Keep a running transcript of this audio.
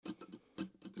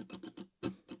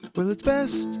Well, it's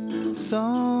best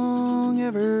song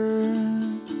ever.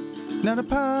 Not a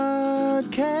podcast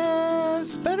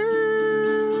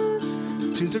better.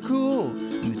 Tunes are cool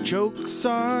and the jokes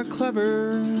are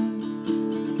clever.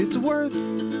 It's a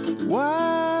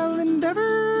worthwhile endeavor.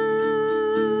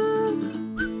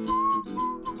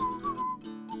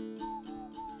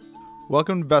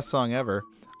 Welcome to Best Song Ever.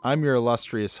 I'm your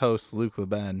illustrious host, Luke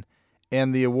LeBen,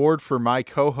 and the award for my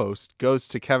co-host goes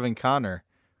to Kevin Connor.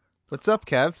 What's up,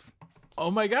 Kev?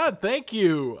 Oh my God, thank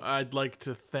you. I'd like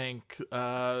to thank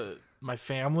my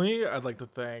family. I'd like to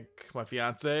thank my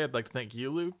fiance. I'd like to thank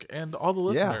you, Luke, and all the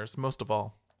listeners, most of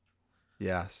all.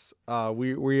 Yes,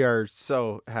 we are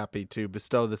so happy to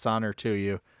bestow this honor to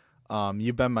you.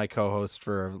 You've been my co-host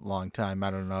for a long time.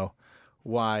 I don't know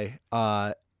why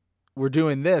we're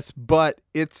doing this, but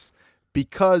it's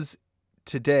because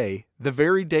today, the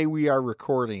very day we are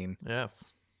recording,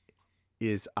 yes,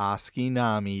 is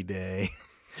Oskinami Day,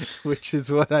 which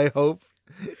is what I hope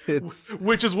it's.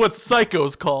 Which is what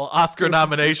psychos call Oscar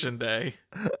nomination day.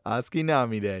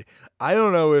 Oskinami Day. I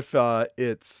don't know if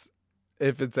it's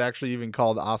actually even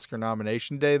called Oscar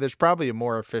nomination day. There's probably a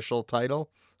more official title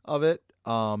of it.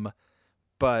 But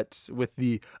with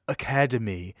the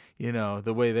Academy,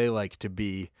 the way they like to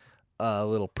be a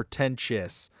little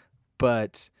pretentious.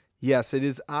 But yes, it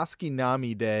is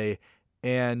Oskinami Day,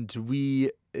 and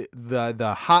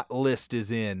the hot list is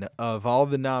in of all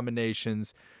the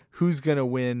nominations, who's going to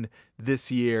win this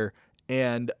year.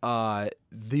 And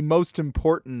the most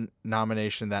important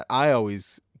nomination that I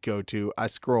always go to, I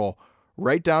scroll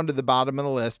right down to the bottom of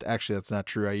the list. Actually, that's not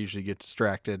true. I usually get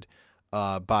distracted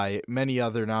by many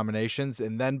other nominations.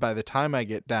 And then by the time I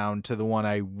get down to the one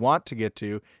I want to get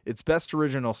to, it's Best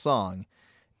Original Song.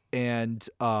 And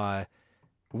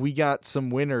we got some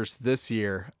winners this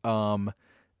year.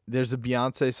 There's a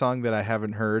Beyonce song that I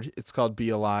haven't heard. It's called Be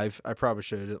Alive. I probably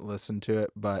should have listened to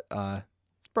it, but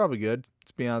it's probably good.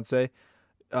 It's Beyonce.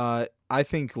 I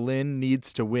think Lin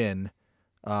needs to win.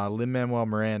 Lin-Manuel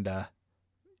Miranda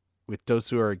with Dos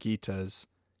Oruguitas.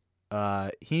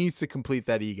 He needs to complete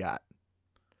that EGOT.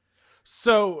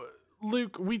 So,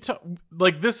 Luke,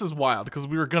 this is wild because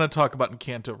we were going to talk about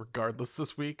Encanto regardless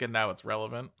this week, and now it's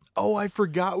relevant. Oh, I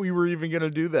forgot we were even going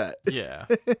to do that. Yeah.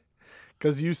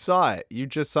 Because you saw it. You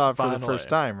just saw it for the first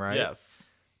time, right?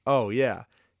 Yes. Oh, yeah.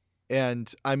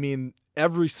 And, I mean,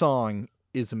 every song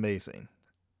is amazing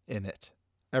in it.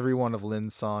 Every one of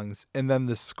Lin's songs. And then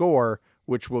the score,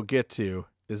 which we'll get to,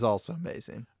 is also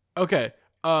amazing. Okay.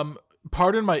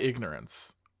 Pardon my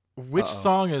ignorance. Which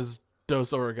song is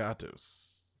Dos Orugatos?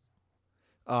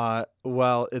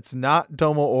 Well, it's not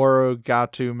Domo Oro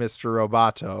Gatu Mr.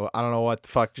 Roboto. I don't know what the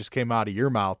fuck just came out of your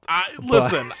mouth.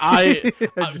 Listen,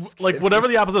 whatever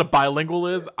the opposite of bilingual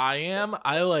is,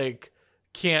 I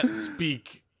can't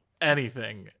speak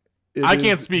anything. I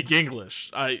can't speak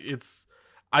English.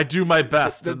 I do my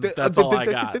best, and that's all I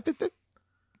got.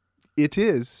 It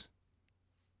is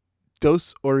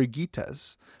Dos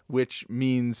Oruguitas, which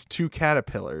means two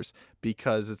caterpillars,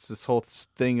 because it's this whole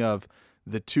thing of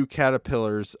the two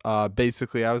caterpillars.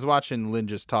 Basically, I was watching Lynn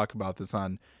just talk about this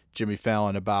on Jimmy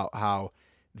Fallon about how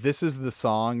this is the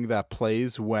song that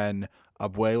plays when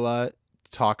Abuela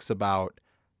talks about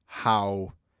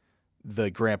how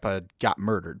the grandpa got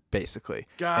murdered, basically.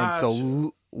 Gotcha. And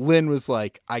so Lynn was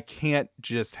like, I can't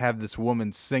just have this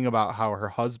woman sing about how her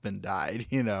husband died,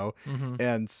 Mm-hmm.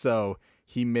 And so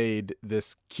he made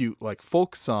this cute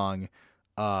folk song,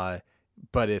 but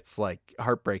it's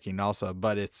heartbreaking also,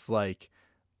 but it's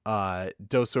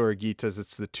Dos Oruguitas.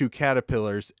 It's the two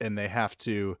caterpillars, and they have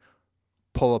to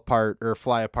pull apart or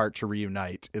fly apart to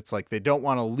reunite. It's they don't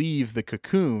want to leave the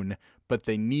cocoon, but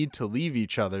they need to leave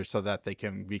each other so that they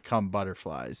can become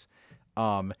butterflies.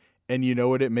 And you know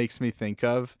what it makes me think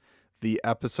of? The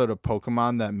episode of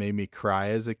Pokemon that made me cry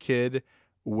as a kid,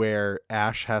 where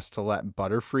Ash has to let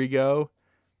Butterfree go,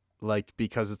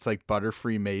 because it's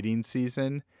Butterfree mating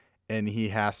season, and he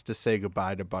has to say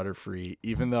goodbye to Butterfree,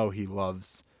 even though he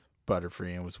loves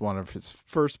Butterfree and was one of his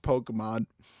first Pokemon.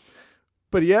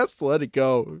 But he has to let it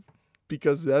go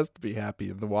because it has to be happy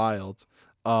in the wild.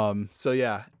 So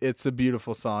yeah, it's a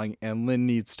beautiful song, and Lin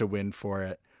needs to win for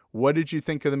it. What did you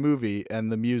think of the movie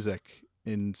and the music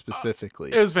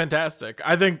specifically? It was fantastic.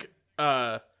 I think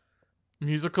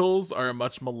musicals are a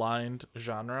much maligned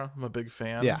genre. I'm a big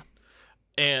fan. Yeah.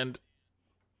 And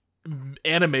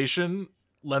animation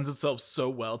lends itself so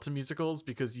well to musicals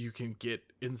because you can get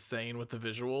insane with the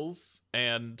visuals,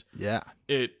 and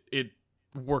it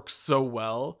works so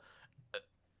well.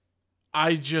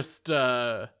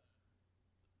 The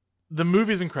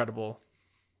movie's incredible,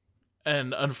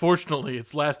 and unfortunately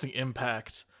its lasting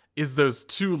impact is those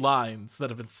two lines that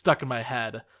have been stuck in my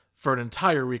head for an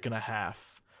entire week and a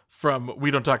half from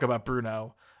We Don't Talk About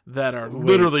Bruno that are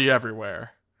literally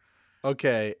everywhere.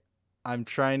 Okay, I'm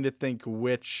trying to think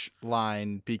which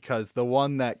line, because the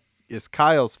one that is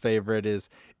Kyle's favorite is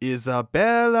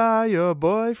Isabella, your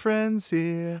boyfriend's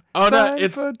here. Oh, Time no,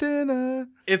 for dinner.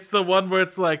 It's the one where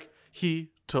it's like,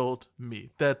 he told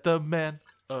me that the man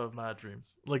of my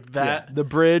dreams. Like that. Yeah, the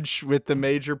bridge with the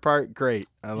major part, great.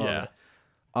 I love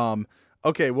it.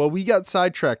 Okay, well, we got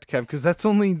sidetracked, Kev, because that's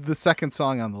only the second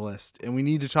song on the list, and we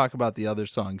need to talk about the other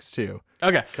songs too.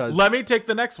 Okay, let me take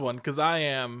the next one, because I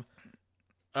am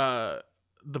the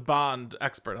Bond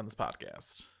expert on this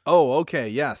podcast. Oh, okay,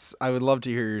 yes. I would love to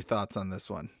hear your thoughts on this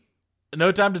one.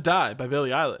 No Time to Die by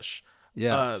Billie Eilish.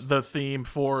 Yes. The theme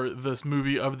for this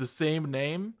movie of the same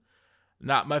name.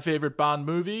 Not my favorite Bond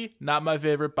movie, not my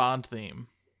favorite Bond theme.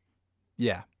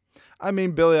 Yeah. I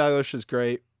mean, Billie Eilish is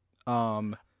great.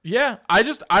 Yeah, she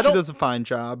does a fine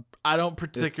job. I don't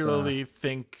particularly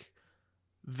think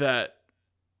that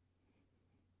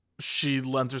she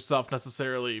lends herself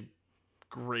necessarily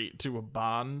great to a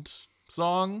Bond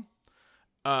song.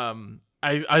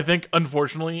 I think,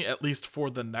 unfortunately, at least for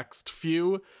the next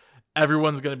few,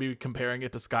 everyone's going to be comparing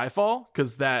it to Skyfall,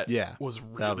 because that was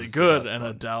really good, and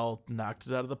Adele knocked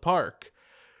it out of the park.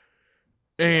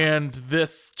 And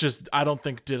this just, I don't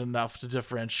think, did enough to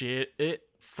differentiate it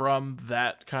from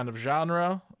that kind of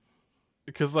genre,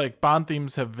 because like Bond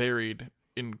themes have varied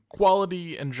in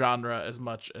quality and genre as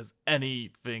much as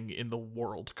anything in the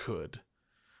world could.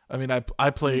 I mean, I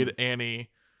played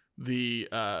Annie, the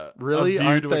really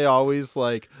aren't they always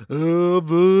like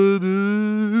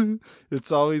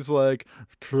it's always like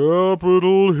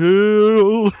Capitol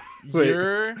Hill.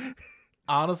 You're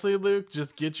honestly, Luke,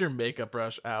 just get your makeup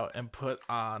brush out and put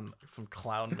on some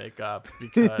clown makeup,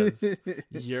 because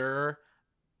you're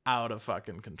out of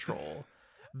fucking control.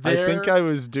 I think I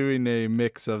was doing a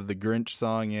mix of the Grinch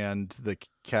song and the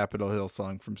Capitol Hill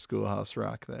song from Schoolhouse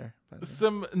Rock there.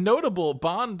 Some notable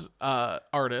Bond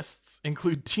artists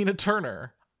include Tina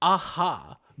Turner,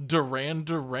 Aha, Duran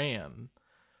Duran,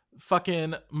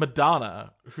 fucking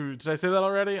Madonna, who, did I say that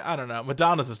already? I don't know.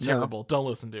 Madonna's is terrible. No. Don't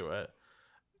listen to it.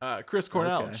 Chris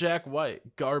Cornell, okay. Jack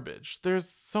White, Garbage. There's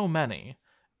so many.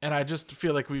 And I just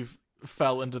feel like we've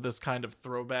fell into this kind of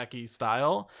throwbacky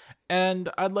style, and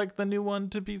I'd like the new one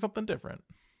to be something different.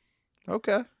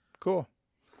 Okay, cool.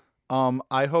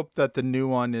 I hope that the new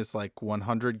one is like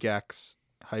 100 gecs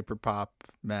hyperpop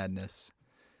madness.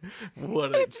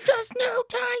 It's just no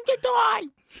time to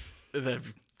die.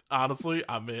 Honestly,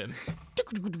 I'm in.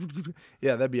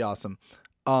 Yeah, that'd be awesome.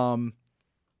 Kev,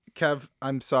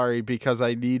 I'm sorry, because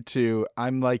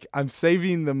I'm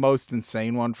saving the most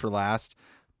insane one for last.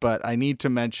 But I need to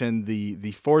mention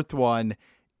the fourth one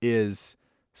is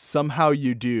Somehow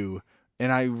You Do.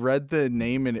 And I read the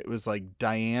name and it was like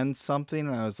Diane something.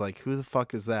 And I was like, who the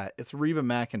fuck is that? It's Reba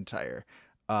McEntire.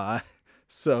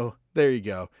 So there you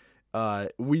go.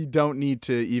 We don't need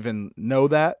to even know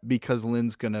that, because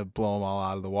Lynn's going to blow them all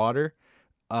out of the water.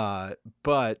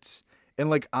 But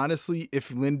honestly,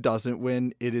 if Lynn doesn't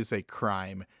win, it is a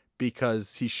crime,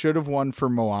 because he should have won for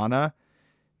Moana,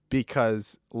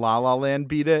 because La La Land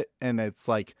beat it, and it's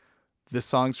like the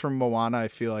songs from Moana I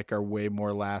feel like are way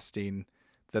more lasting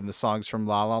than the songs from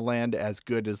La La Land, as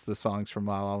good as the songs from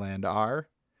La La Land are.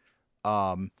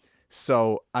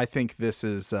 So I think this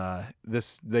is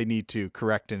they need to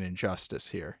correct an injustice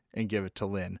here and give it to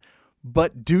Lynn.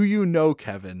 But do you know,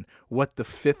 Kevin, what the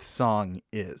fifth song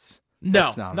is?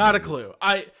 No, not a clue.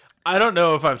 I don't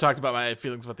know if I've talked about my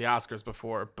feelings about the Oscars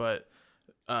before, but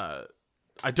I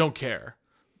don't care.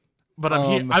 But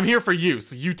I'm here for you,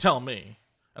 so you tell me,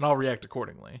 and I'll react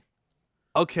accordingly.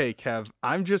 Okay, Kev,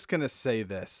 I'm just going to say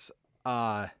this.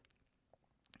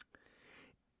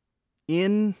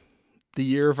 In the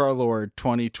year of our Lord,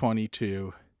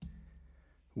 2022,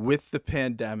 with the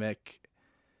pandemic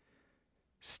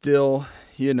still,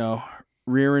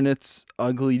 rearing its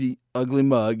ugly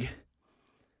mug,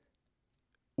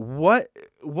 what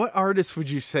artist would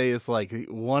you say is like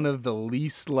one of the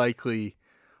least likely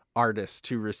artists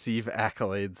to receive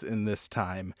accolades in this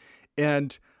time?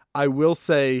 And I will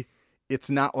say it's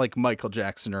not like Michael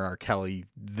Jackson or R. Kelly,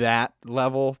 that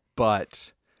level,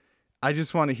 but I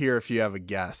just want to hear if you have a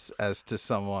guess as to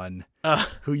someone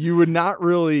who you would not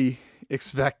really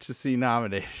expect to see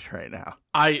nominated right now.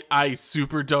 I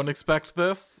super don't expect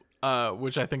this,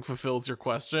 which I think fulfills your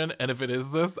question. And if it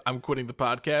is this, I'm quitting the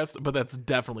podcast, but that's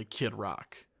definitely Kid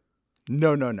Rock.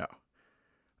 No.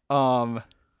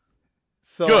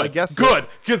 So good, I guess good,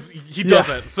 because he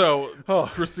doesn't. So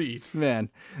proceed. Man,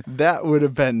 that would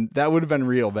have been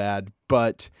real bad.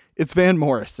 But it's Van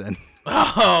Morrison.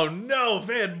 Oh no,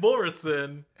 Van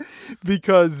Morrison!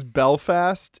 Because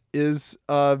Belfast is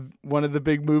one of the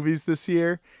big movies this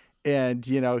year, and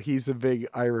he's a big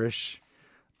Irish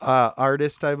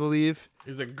artist, I believe.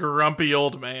 He's a grumpy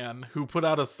old man who put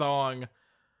out a song.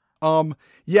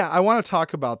 Yeah, I want to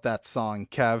talk about that song,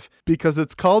 Kev, because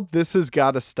it's called "This Has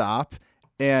Gotta Stop."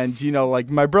 And, like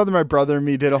my brother and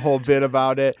me did a whole bit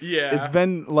about it. Yeah. It's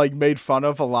been like made fun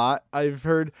of a lot, I've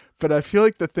heard. But I feel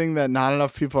like the thing that not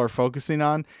enough people are focusing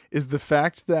on is the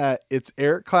fact that it's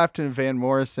Eric Clapton and Van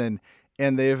Morrison,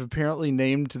 and they have apparently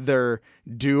named their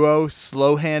duo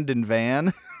Slow Hand and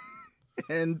Van.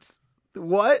 And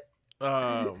what?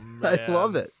 Oh, man. I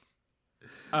love it.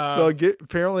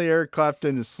 Apparently Eric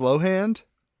Clapton is slow hand.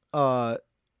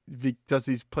 Does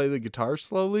he play the guitar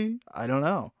slowly? I don't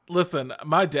know. Listen,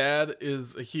 my dad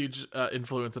is a huge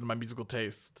influence in my musical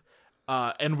taste,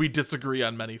 and we disagree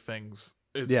on many things,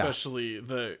 especially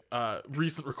the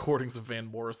recent recordings of Van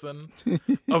Morrison,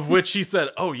 of which he said,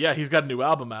 oh yeah, he's got a new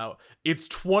album out. It's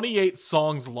 28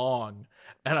 songs long.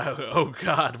 And I go, oh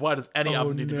God, why does any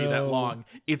album need to be that long?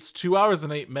 It's 2 hours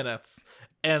and 8 minutes.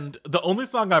 And the only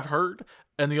song I've heard,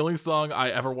 and the only song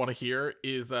I ever want to hear,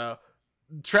 is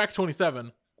track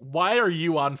 27, Why Are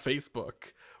You on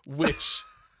Facebook? Which,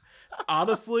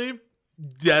 honestly,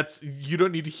 you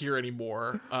don't need to hear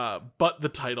anymore, but the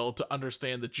title to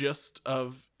understand the gist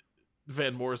of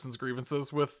Van Morrison's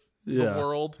grievances with the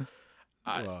world.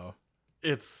 Wow.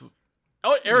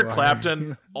 Eric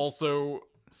Clapton also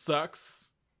sucks.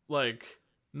 Like,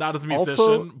 not as a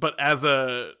musician, but as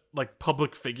a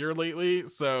public figure lately.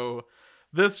 So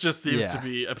this just seems to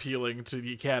be appealing to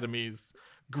the Academy's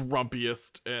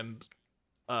grumpiest and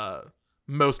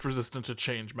most resistant to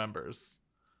change members.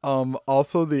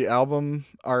 Also, the album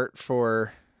art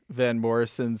for Van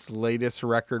Morrison's latest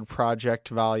record project,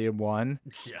 Volume 1,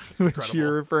 which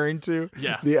you're referring to.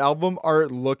 Yeah. The album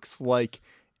art looks like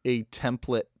a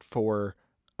template for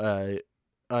an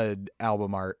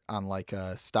album art on like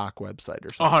a stock website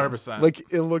or something. 100%. Like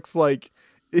it looks like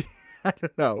I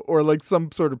don't know, or like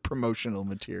some sort of promotional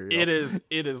material. It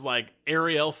is like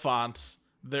Arial font.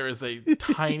 There is a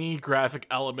tiny graphic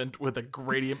element with a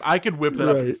gradient. I could whip that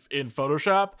up in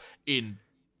Photoshop in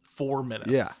 4 minutes.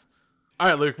 Yeah. All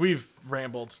right, Luke, we've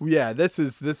rambled. Yeah, this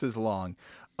is long.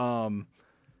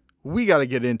 We got to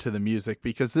get into the music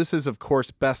because this is, of course,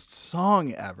 best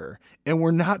song ever. And we're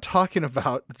not talking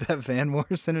about that Van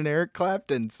Morrison and Eric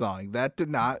Clapton song. That did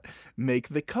not make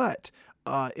the cut.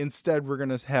 Instead, we're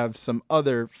going to have some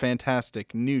other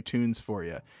fantastic new tunes for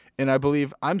you. And I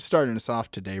believe I'm starting us off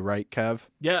today, right, Kev?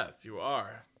 Yes, you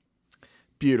are.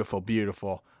 Beautiful,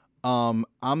 beautiful. I'm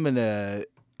gonna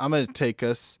take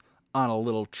us on a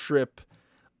little trip.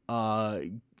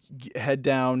 Head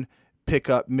down. Pick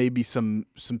up maybe some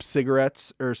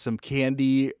cigarettes or some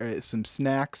candy or some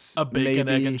snacks. A bacon,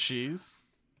 maybe. Egg, and cheese.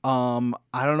 I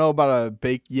don't know about a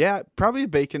bake. Yeah, probably a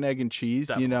bacon, egg, and cheese.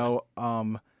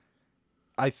 Definitely.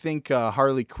 I think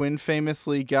Harley Quinn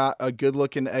famously got a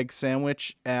good-looking egg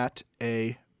sandwich at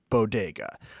a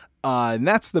bodega. And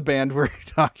that's the band we're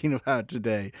talking about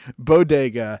today.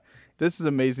 Bodega. This is an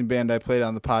amazing band I played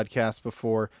on the podcast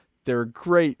before. They're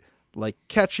great, like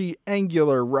catchy,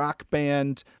 angular rock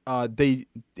band. They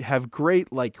have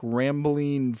great like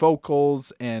rambling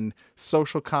vocals and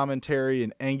social commentary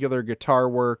and angular guitar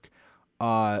work,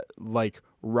 like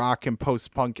rock and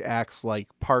post-punk acts like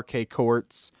Parquet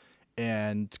Courts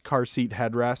and Car Seat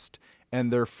Headrest.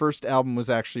 And their first album was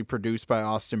actually produced by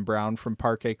Austin Brown from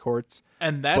Parquet Courts.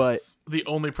 And that's the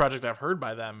only project I've heard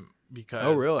by them. Because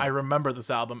I remember this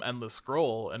album, Endless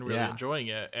Scroll, and really enjoying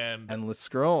it. And Endless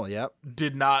Scroll, yep.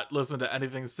 Did not listen to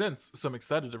anything since, so I'm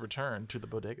excited to return to the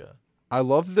bodega. I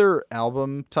love their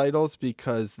album titles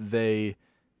because they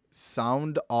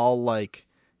sound all like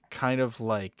kind of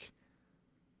like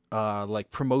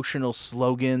promotional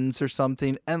slogans or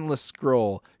something. Endless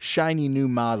Scroll, shiny new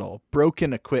model,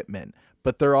 broken equipment,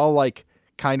 but they're all like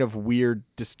kind of weird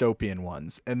dystopian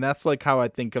ones. And that's like how I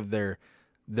think of their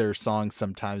songs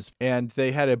sometimes. And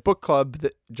they had a book club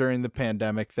during the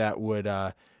pandemic that would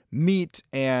meet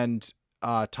and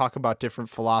talk about different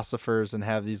philosophers and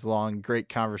have these long, great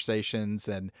conversations.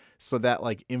 And so that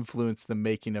like influenced the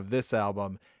making of this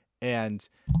album. And,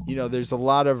 there's a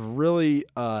lot of really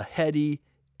heady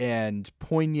and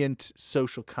poignant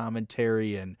social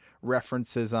commentary and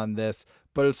references on this,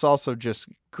 but it's also just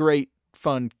great,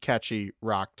 fun, catchy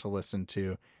rock to listen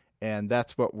to. And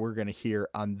that's what we're going to hear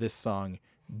on this song,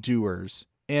 Doers.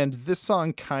 And this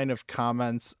song kind of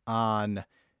comments on,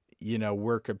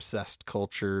 work obsessed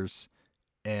cultures.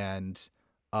 And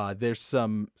there's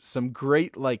some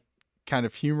great like kind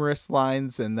of humorous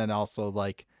lines, and then also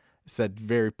like I said,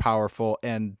 very powerful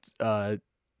and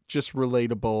just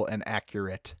relatable and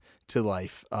accurate to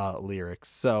life lyrics.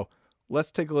 So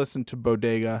let's take a listen to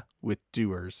Bodega with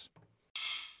Doers.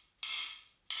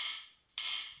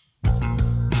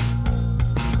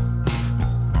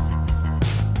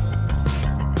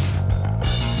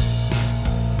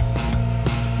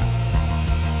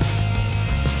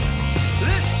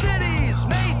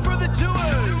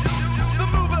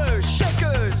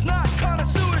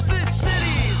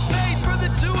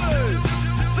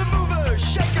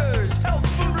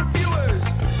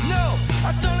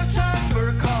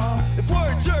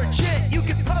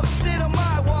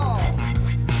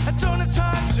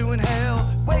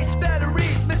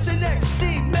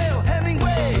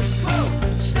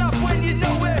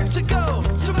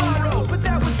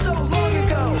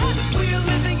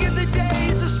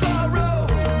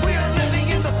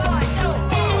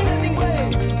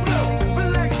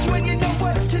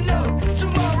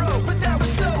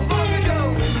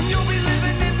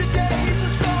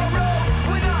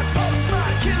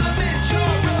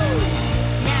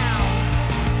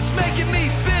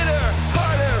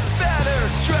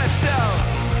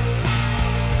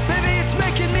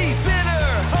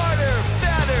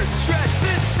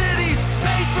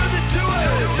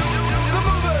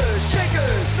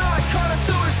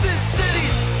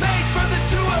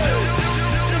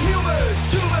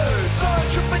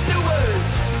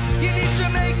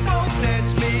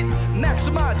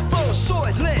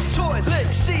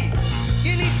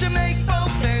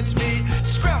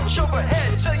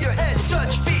 Overhead till your head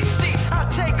touch feet. See, I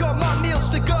take all my meals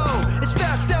to go. It's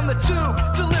fast down the tube,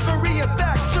 delivery and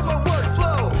back to my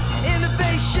workflow.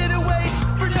 Innovation awaits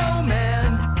for no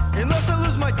man. Unless I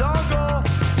lose my dongle,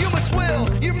 you must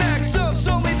will. Your maxims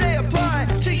only they apply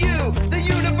to you. The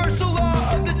universal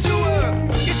law of the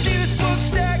doer. You see this book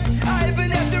stack? I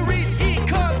even have to read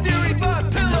econ theory by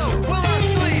pillow while I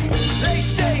sleep. They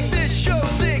say this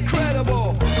show's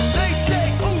incredible. They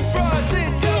say oofra's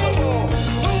indelible.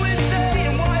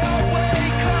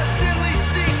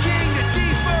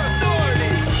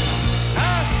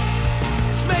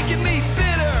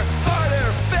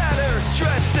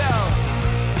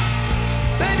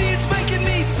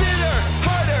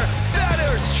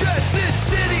 This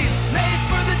city's made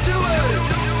for the doers,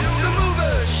 the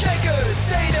movers, shakers,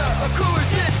 data accruers.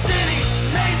 This city's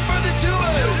made for the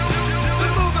doers, the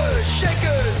movers,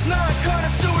 shakers,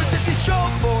 non-connoisseurs. If you stroll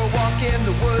for a walk in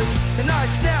the woods, and I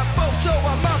snap photo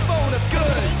on my phone of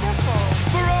goods.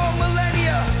 For all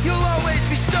millennia, you'll always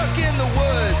be stuck in the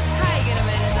woods. How you gonna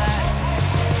manage that?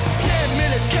 10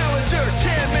 minutes calendar,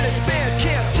 10 minutes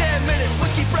Bandcamp, 10 minutes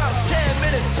wiki browse, 10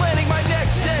 minutes planning my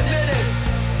next 10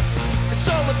 minutes. It's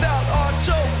all about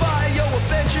auto-bio or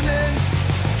Benjamin.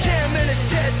 10 minutes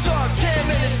TED Talk, 10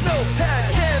 minutes Notepad,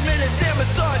 10 minutes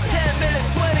Amazon, 10 minutes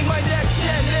planning my next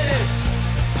 10 minutes.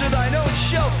 To thine own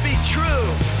shall be true.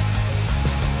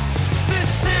 This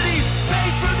city's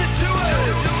made for the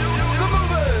doers, the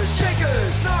movers,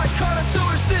 shakers,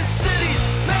 non-connoisseurs. This city's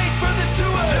made for the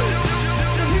doers,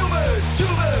 the humors,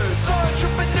 tubers,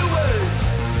 entrepreneurs.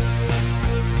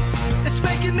 It's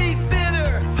making me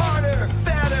bitter, harder,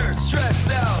 fatter, stressed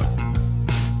out.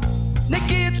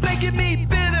 Nikki, it's making me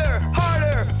bitter,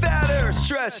 harder, fatter,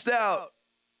 stressed out.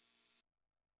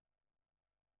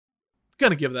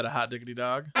 Gonna give that a hot diggity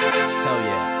dog. Hell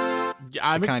yeah.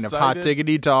 I'm the kind excited. of hot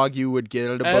diggity dog you would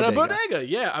get at a bodega.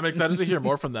 Yeah, I'm excited to hear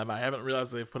more from them. I haven't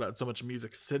realized they've put out so much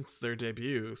music since their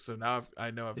debut, so now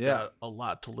I know I've got a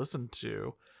lot to listen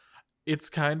to. It's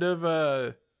kind of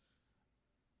the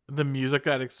music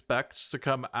I'd expect to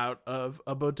come out of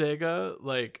a bodega,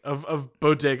 like of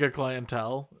bodega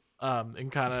clientele,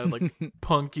 and kind of like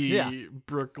punky,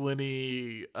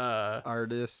 Brooklyn-y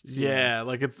artists. Yeah,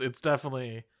 like it's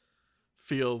definitely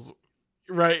feels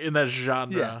right in that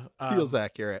genre. Feels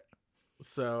accurate.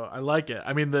 So I like it.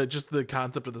 I mean, the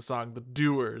concept of the song, the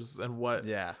doers, and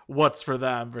what's for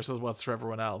them versus what's for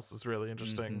everyone else is really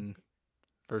interesting. Mm-hmm.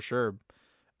 For sure.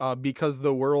 Because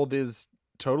the world is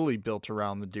totally built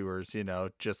around the doers,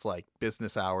 just like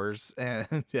business hours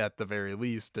and at the very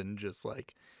least, and just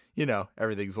like,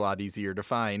 everything's a lot easier to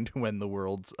find when the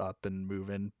world's up and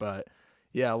moving. But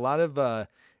yeah, a lot of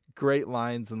great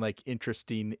lines and like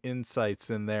interesting insights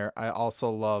in there. I also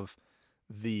love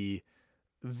these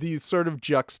sort of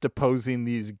juxtaposing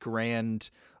these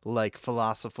grand like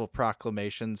philosophical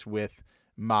proclamations with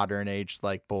modern age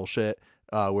like bullshit.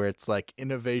 where it's like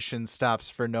innovation stops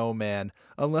for no man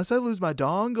unless I lose my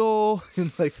dongle.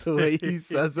 And like the way he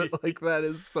says it like that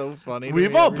is so funny.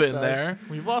 We've all been there.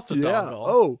 We've lost a dongle.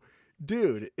 Oh,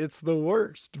 dude, it's the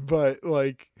worst. But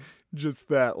like just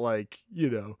that, like, you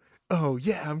know, oh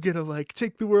yeah, I'm gonna like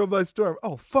take the world by storm.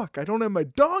 Oh fuck, I don't have my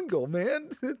dongle, man.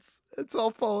 It's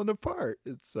all falling apart.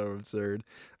 It's so absurd.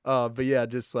 But yeah,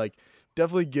 just like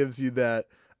definitely gives you that.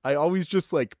 I always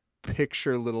just like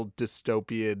picture little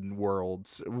dystopian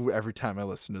worlds every time I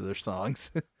listen to their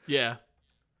songs. Yeah.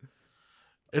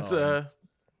 It's they're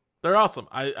awesome.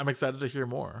 I'm excited to hear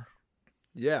more.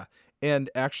 Yeah.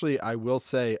 And actually, I will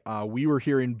say, we were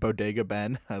hearing Bodega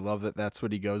Ben. I love that that's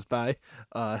what he goes by.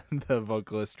 The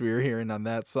vocalist we were hearing on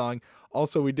that song.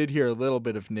 Also, we did hear a little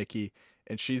bit of Nikki,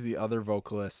 and she's the other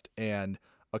vocalist. And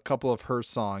a couple of her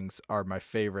songs are my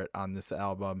favorite on this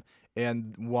album.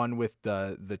 And one with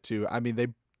the two. I mean, they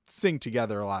sing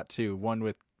together a lot, too. One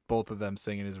with both of them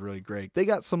singing is really great. They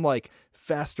got some like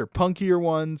faster, punkier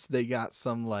ones. They got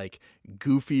some like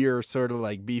goofier, sort of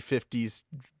like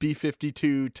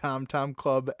B-52 Tom Tom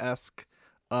Club-esque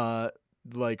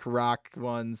like rock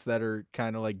ones that are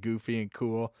kind of like goofy and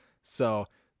cool. So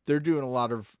they're doing a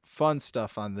lot of fun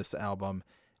stuff on this album,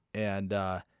 and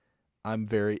I'm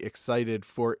very excited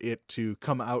for it to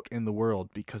come out in the world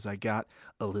because I got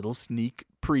a little sneak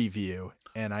preview,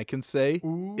 and I can say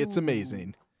it's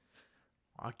amazing.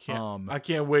 I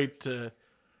can't wait to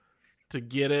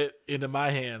get it into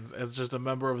my hands as just a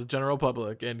member of the general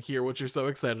public and hear what you're so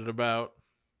excited about.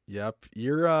 Yep,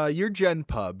 you're Gen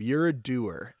Pub. You're a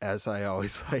doer, as I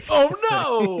always like. Oh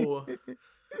no!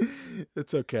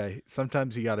 It's okay.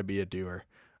 Sometimes you got to be a doer.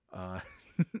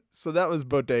 So that was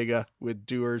Bodega with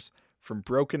Doers from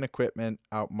Broken Equipment,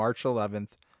 out March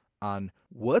 11th on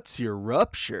What's Your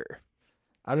Rupture?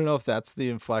 I don't know if that's the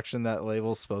inflection that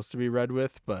label's supposed to be read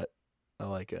with, but I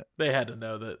like it. They had to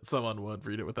know that someone would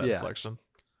read it with that inflection.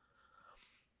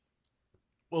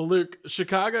 Well, Luke,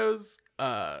 Chicago's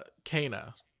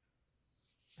Kana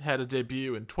had a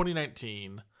debut in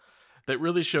 2019 that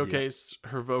really showcased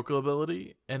her vocal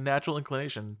ability and natural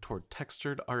inclination toward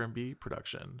textured R&B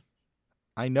production.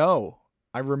 I know.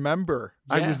 I remember.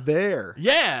 Yeah. I was there.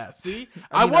 Yeah, see?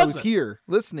 I was here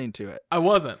listening to it. I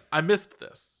wasn't. I missed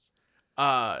this.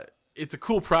 It's a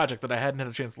cool project that I hadn't had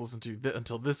a chance to listen to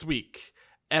until this week,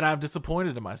 and I'm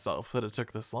disappointed in myself that it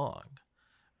took this long.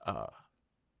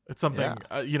 It's something,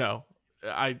 you know,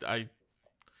 I'm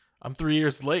 3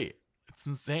 years late. It's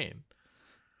insane.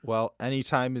 Well, any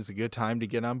time is a good time to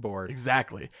get on board.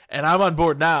 Exactly. And I'm on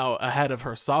board now ahead of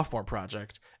her sophomore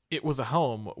project, It Was a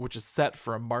Home, which is set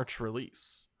for a March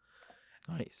release.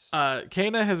 Nice.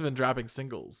 Kana has been dropping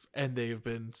singles, and they've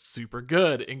been super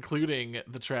good, including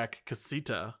the track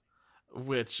Casita,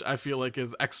 which I feel like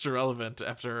is extra relevant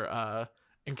after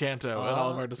Encanto and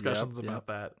all of our discussions about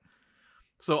that.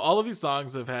 So all of these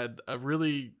songs have had a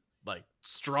really like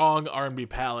strong R&B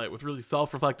palette with really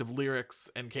self-reflective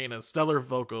lyrics and Kana's stellar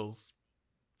vocals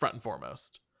front and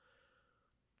foremost.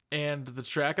 And the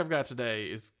track I've got today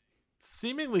is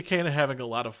seemingly Kana having a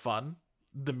lot of fun.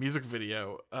 The music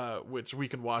video, which we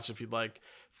can watch if you'd like,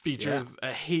 features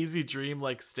a hazy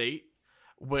dream-like state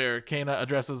where Kana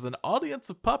addresses an audience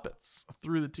of puppets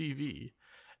through the TV.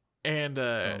 And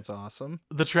sounds awesome.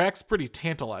 The track's pretty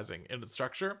tantalizing in its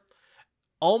structure.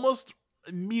 Almost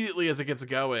immediately as it gets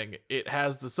going, it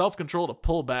has the self-control to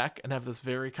pull back and have this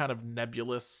very kind of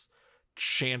nebulous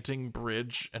chanting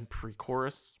bridge and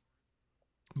pre-chorus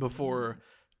before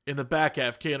in the back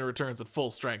half Kana returns at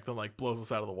full strength and like blows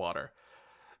us out of the water.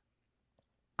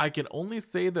 I can only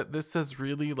say that this has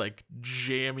really like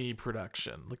jammy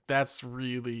production. Like that's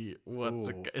really what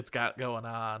it's got going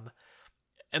on.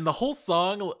 And the whole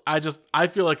song, I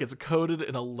feel like it's coated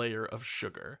in a layer of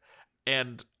sugar.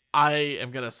 And I am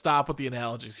going to stop with the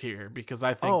analogies here because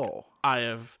I think I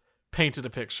have painted a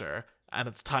picture and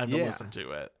it's time to listen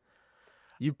to it.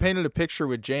 You painted a picture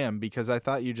with jam because I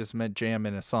thought you just meant jam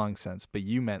in a song sense, but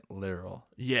you meant literal.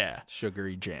 Yeah.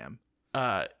 Sugary jam.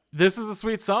 This is a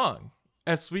sweet song.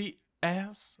 As sweet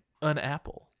as an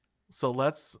apple. So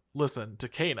let's listen to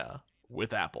Kana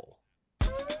with Apple.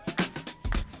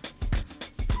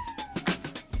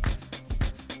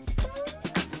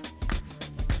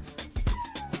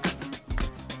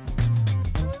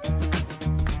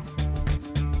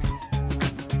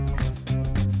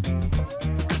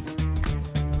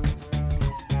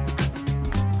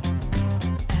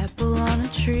 Apple on a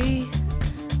tree,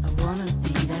 I wanna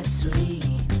be that sweet.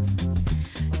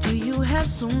 Do you have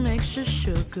some extra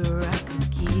sugar I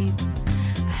could keep?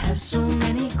 I have so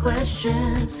many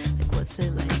questions, like what's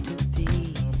it like to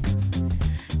be?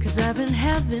 'Cause I've been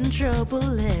having trouble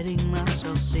letting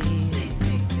myself see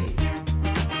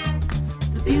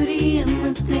the beauty in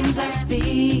the things I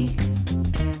speak,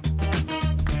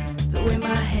 the way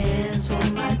my hands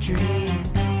hold my dream,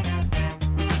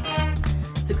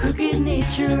 the crooked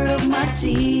nature of my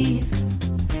teeth.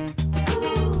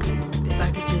 Ooh, if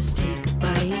I could just take a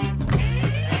bite.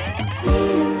 Me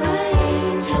and my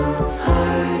angel's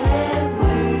hard at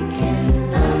work,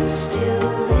 and I'm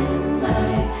still in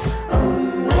my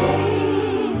own way.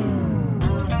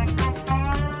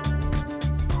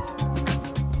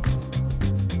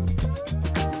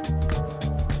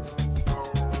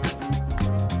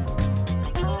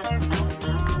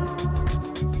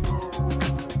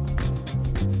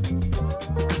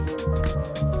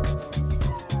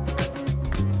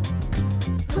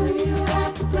 Who you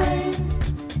have to blame?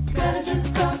 Gotta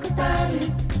just talk about it.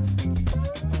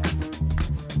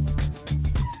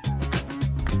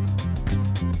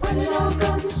 When it all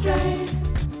goes astray,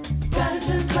 gotta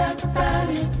just laugh about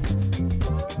it.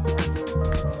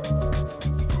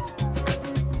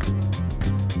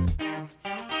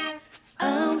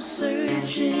 I'm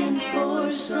searching for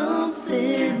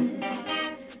something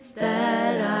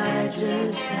that I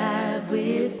just have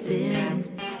within.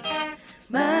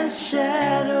 My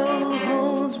shadow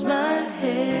holds my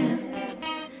hand.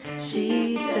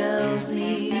 She tells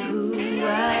me who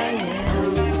I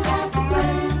am. You have to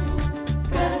blame.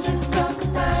 Gotta just talk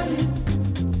about it.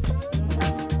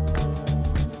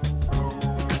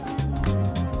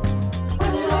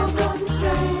 When it all goes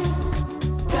astray,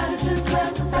 gotta just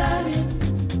laugh about it.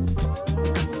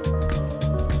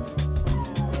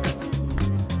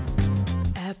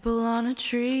 Apple on a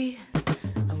tree,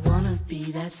 I wanna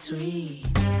be that sweet.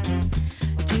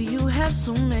 Do you have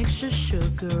some extra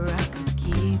sugar I could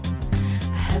keep?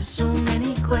 I have so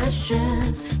many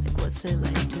questions, like what's it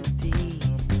like to be?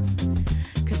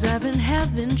 'Cause I've been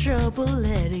having trouble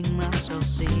letting myself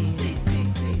see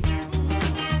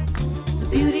the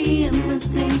beauty in the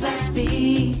things I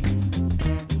speak,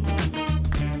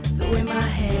 the way my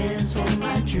hands hold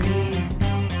my dream,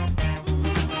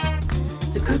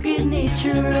 the crooked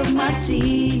nature of my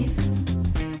teeth.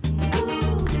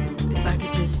 Ooh, if I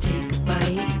could just take a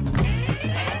bite.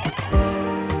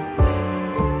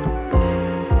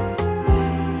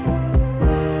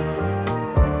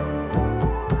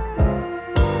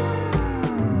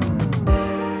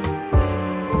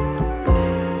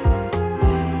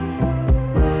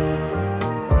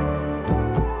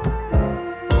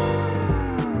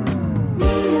 Me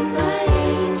and my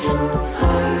angel's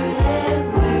hard at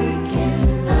work,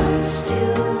 and I'm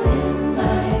still in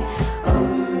my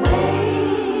own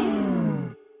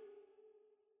way.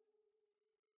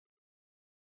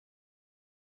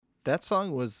 That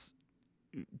song was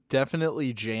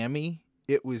definitely jammy.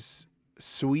 It was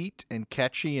sweet and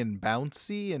catchy and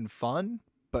bouncy and fun,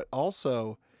 but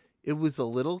also it was a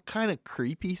little kind of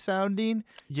creepy sounding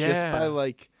just by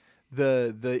like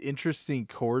the interesting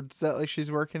chords that like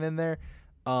she's working in there.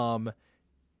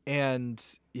 And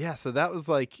yeah, so that was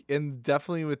like, and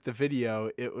definitely with the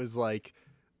video, it was like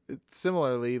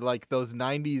similarly like those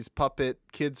 90s puppet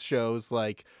kids shows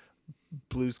like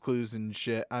Blue's Clues and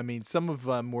shit. I mean, some of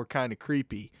them were kind of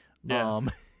creepy. Yeah.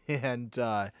 And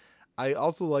I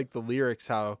also like the lyrics,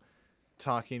 how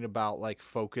talking about like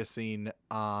focusing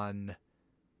on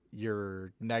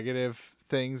your negative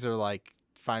things or like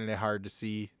finding it hard to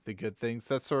see the good things.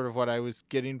 That's sort of what I was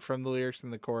getting from the lyrics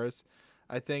in the chorus,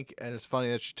 I think. And it's funny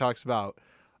that she talks about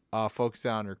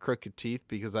focusing on her crooked teeth,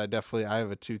 because I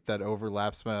have a tooth that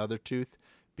overlaps my other tooth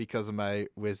because of my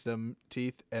wisdom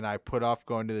teeth, and I put off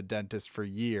going to the dentist for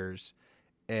years,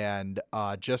 and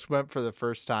just went for the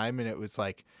first time, and it was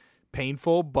like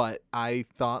painful, but I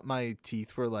thought my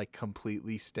teeth were like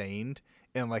completely stained,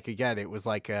 and like again, it was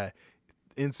like a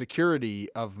insecurity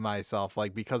of myself,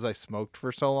 like because I smoked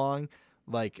for so long,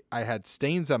 like I had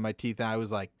stains on my teeth, and I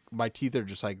was like, my teeth are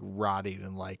just like rotting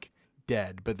and like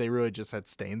dead, but they really just had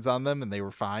stains on them and they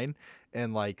were fine.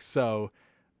 And like, so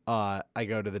I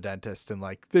go to the dentist and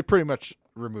like they pretty much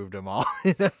removed them all.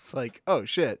 And it's like, oh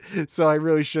shit. So I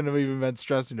really shouldn't have even been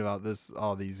stressing about this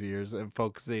all these years and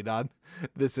focusing on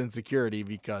this insecurity,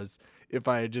 because if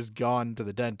I had just gone to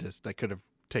the dentist, I could have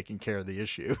taken care of the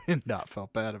issue and not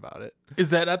felt bad about it.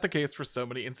 Is that not the case for so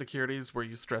many insecurities where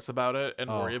you stress about it and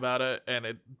worry about it, and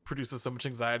it produces so much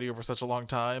anxiety over such a long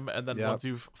time, and then once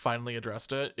you've finally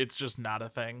addressed it, it's just not a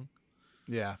thing?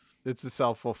 Yeah. It's a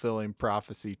self-fulfilling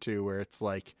prophecy too, where it's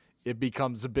like it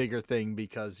becomes a bigger thing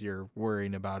because you're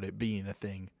worrying about it being a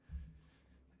thing.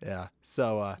 Yeah.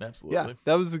 So absolutely. Yeah,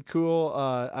 that was a cool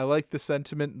I like the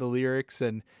sentiment and the lyrics,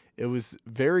 and it was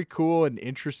very cool and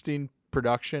interesting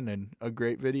production and a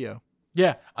great video.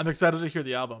 Yeah, I'm excited to hear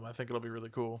the album. I think it'll be really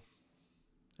cool.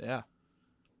 Yeah.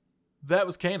 That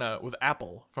was Kana with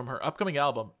Apple from her upcoming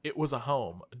album, It Was a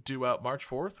Home, due out March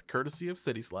 4th, courtesy of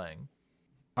City Slang.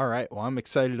 All right. Well, I'm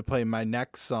excited to play my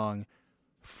next song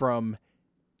from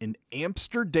an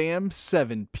Amsterdam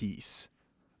 7-piece.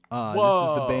 This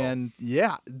is the band.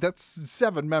 Yeah, that's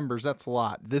 7 members. That's a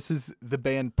lot. This is the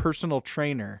band Personal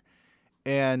Trainer.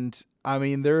 And, I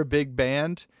mean, they're a big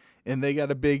band, and they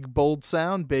got a big, bold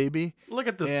sound, baby. Look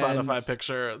at this Spotify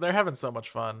picture. They're having so much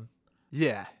fun.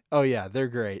 Yeah. Oh, yeah, they're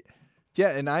great.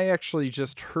 Yeah, and I actually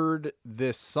just heard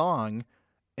this song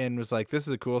and was like, this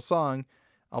is a cool song.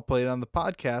 I'll play it on the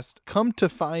podcast. Come to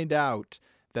find out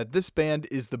that this band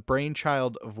is the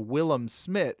brainchild of Willem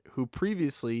Smit, who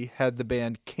previously had the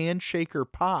band Can Shaker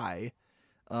Pie.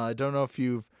 I don't know if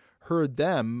you've heard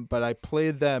them, but I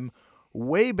played them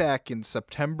way back in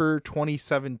September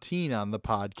 2017 on the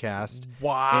podcast.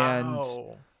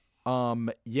 Wow.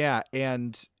 And yeah,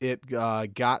 and it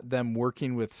got them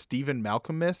working with Stephen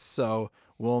Malcolmus. So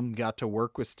Willem got to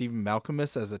work with Stephen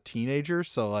Malcolmus as a teenager.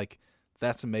 So like,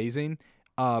 that's amazing.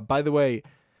 By the way,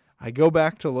 I go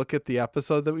back to look at the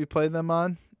episode that we played them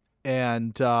on,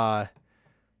 and I'm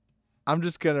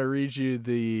just gonna read you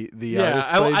the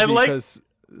artist played because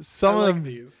some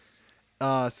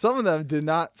of them did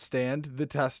not stand the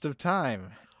test of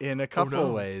time in a couple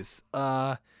of ways.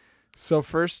 So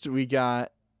first we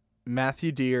got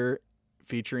Matthew Deere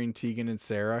featuring Tegan and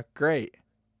Sarah. Great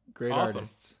awesome.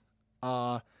 Artists.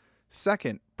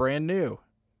 Second, Brand New.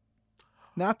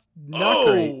 Not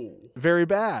great. Very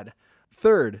bad.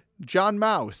 Third, John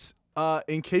Mouse.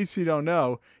 In case you don't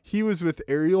know, he was with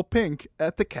Ariel Pink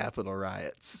at the Capitol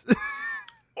riots.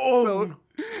 So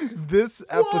this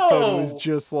episode was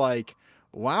just like,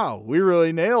 wow, we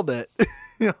really nailed it.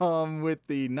 With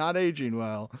the not aging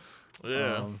well.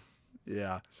 Yeah.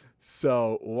 Yeah.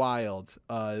 So wild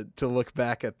to look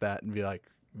back at that and be like,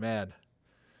 man,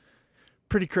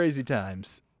 pretty crazy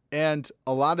times. And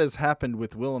a lot has happened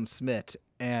with Willem Smit,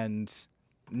 and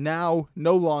now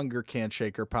no longer Can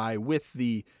Shaker Pie with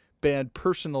the band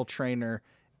Personal Trainer.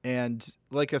 And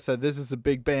like I said, this is a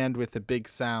big band with a big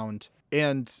sound.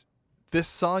 And this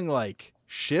song like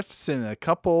shifts in a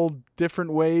couple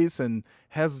different ways and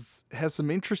has some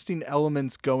interesting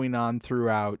elements going on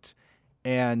throughout.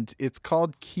 And it's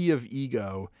called Key of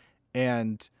Ego.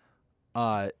 And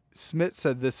Smit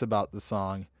said this about the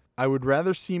song: I would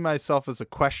rather see myself as a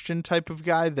question type of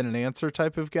guy than an answer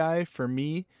type of guy. For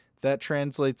me, that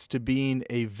translates to being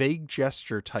a vague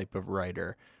gesture type of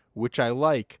writer, which I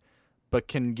like, but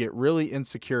can get really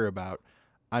insecure about.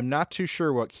 I'm not too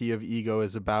sure what Key of Ego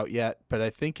is about yet, but I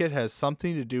think it has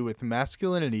something to do with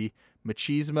masculinity,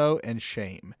 machismo, and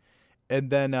shame.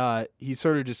 And then he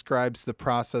sort of describes the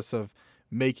process of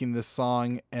making this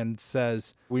song and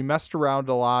says, we messed around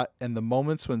a lot, and the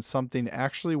moments when something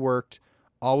actually worked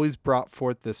always brought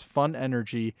forth this fun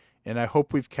energy, and I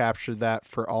hope we've captured that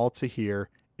for all to hear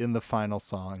in the final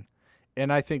song.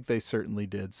 And I think they certainly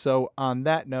did. So on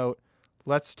that note,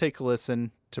 let's take a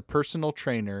listen to Personal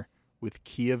Trainer with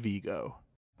Key of Ego.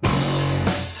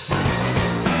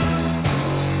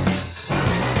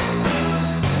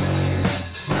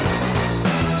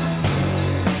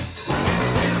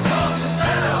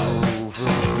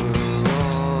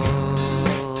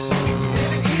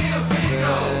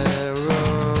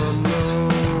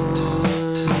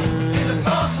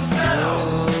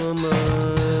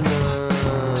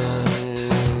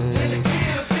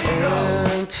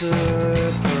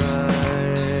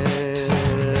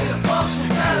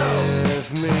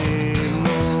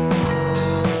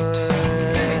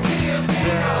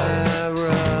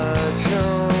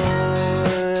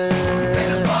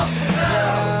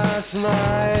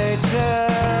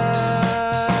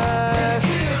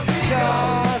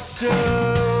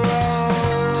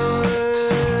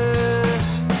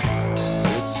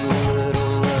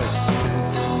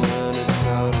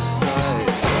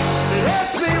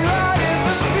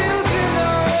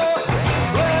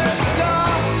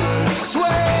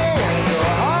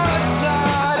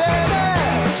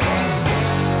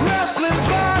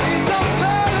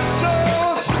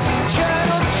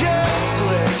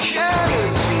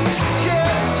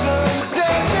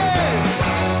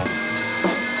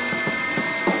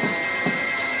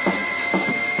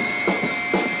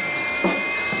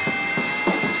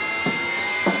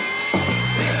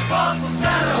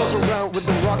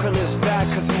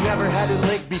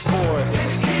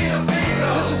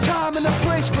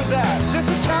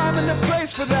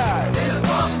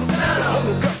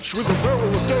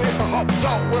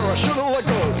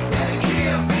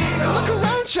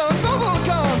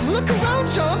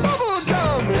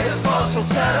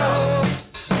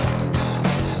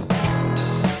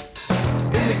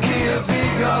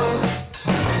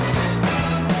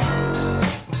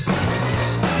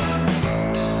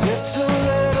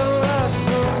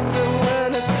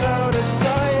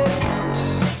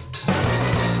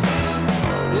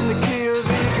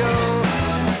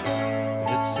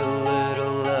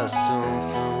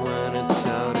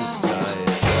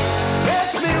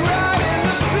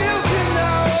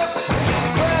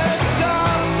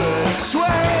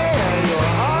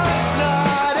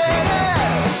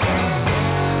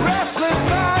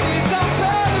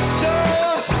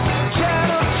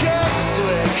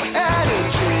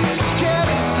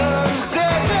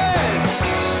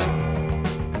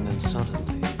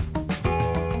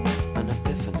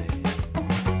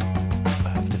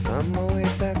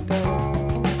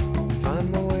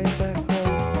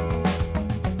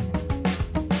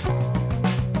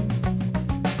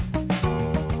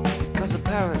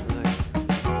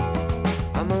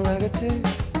 meditate.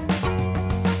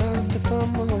 I have to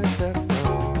find my way back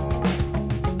home.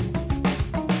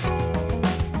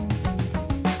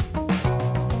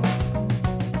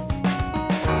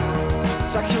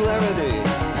 Circularity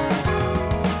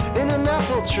in an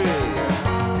apple tree. I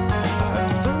have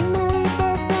to find my way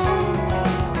back down.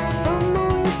 Find my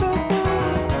way back down.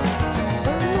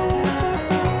 Find my way back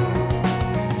down.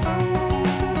 Find my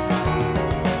way back down.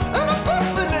 An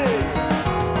epiphany!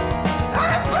 An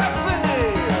epiphany!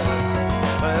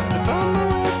 I have to find my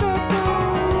way back down.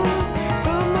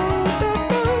 Find my way back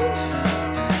down.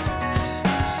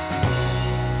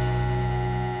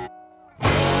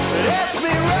 It's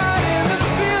me right in the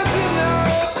fields, you know,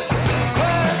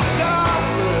 where it's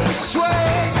softly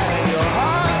sway and your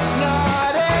heart's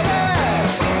not in it.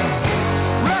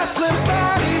 Wrestling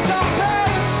bodies on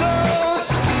pedestals,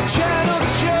 channel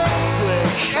jerk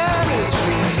flick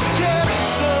energy, skip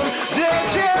some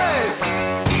digits.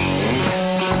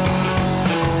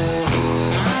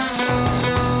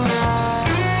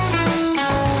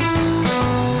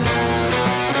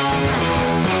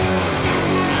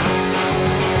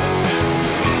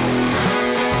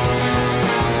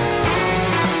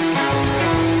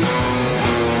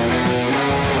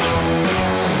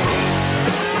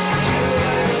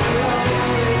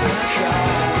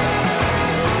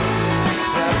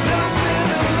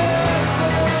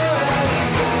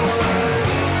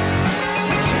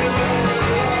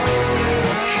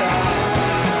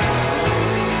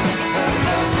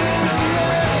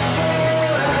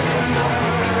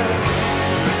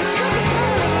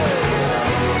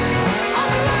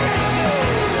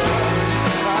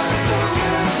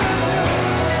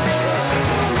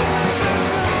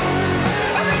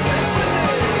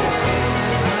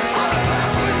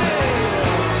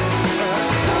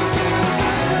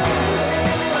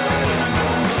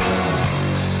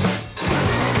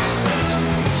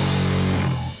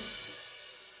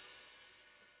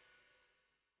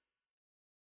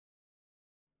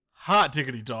 Hot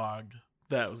diggity dog.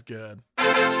 That was good.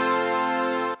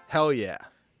 Hell yeah.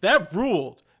 That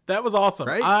ruled. That was awesome.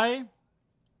 Right?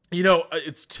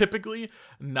 It's typically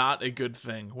not a good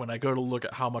thing when I go to look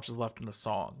at how much is left in a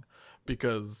song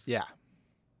because, Yeah.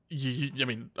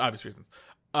 Obvious reasons.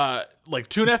 Like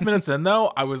 2.5 minutes in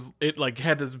though, it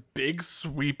had this big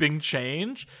sweeping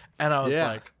change, and I was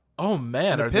like, "Oh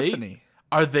man, are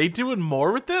they doing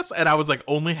more with this?" And I was like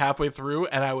only halfway through,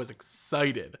 and I was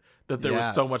excited that there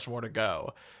was so much more to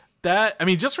go.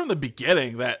 Just from the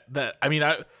beginning, that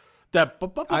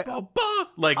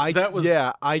was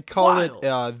I call wild.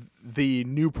 it the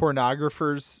new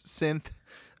pornographers synth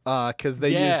because they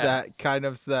use that kind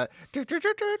of that.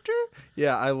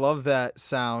 Yeah, I love that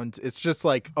sound. It's just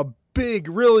like a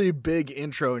really big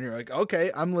intro, and you're like,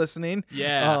 okay, I'm listening.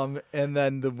 Yeah. And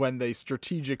then when they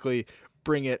strategically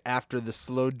bring it after the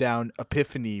slowed down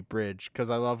epiphany bridge, because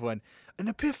I love when an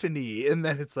epiphany, and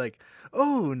then it's like,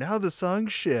 oh, now the song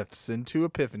shifts into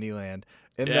epiphany land,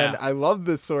 and then I love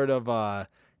this sort of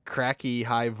cracky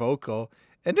high vocal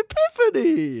and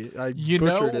epiphany. I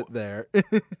butchered it there.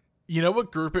 You know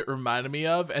what group it reminded me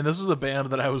of? And this was a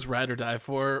band that I was ride or die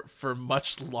for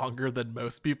much longer than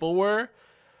most people were.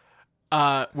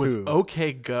 Was Who?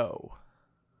 OK Go.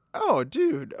 Oh,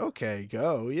 dude. Okay,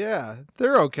 go. Yeah,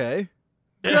 they're okay.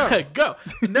 Go.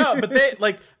 No, but they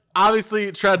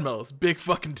obviously treadmills, big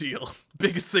fucking deal.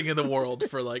 Biggest thing in the world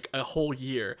for like a whole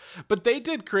year. But they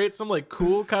did create some like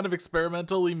cool kind of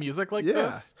experimental-y music like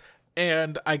this.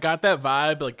 And I got that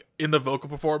vibe like in the vocal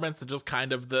performance and just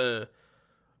kind of the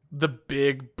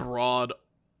big, broad,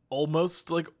 almost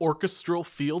like orchestral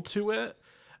feel to it.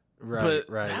 Right.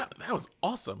 That was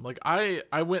awesome. Like I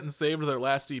went and saved their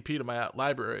last EP to my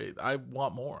library. I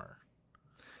want more.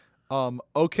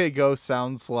 Okay Go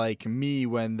sounds like me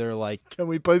when they're like, can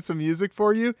we play some music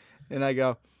for you? And I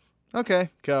go, okay,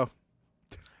 go.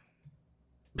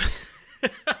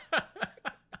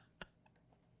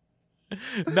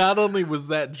 Not only was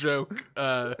that joke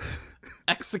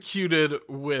executed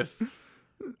with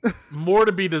more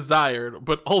to be desired,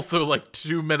 but also like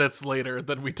 2 minutes later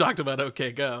than we talked about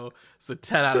OK Go. So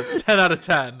 10 out of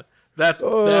 10. That's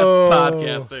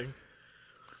podcasting.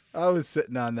 I was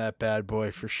sitting on that bad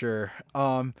boy for sure.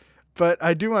 But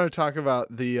I do want to talk about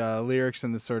the lyrics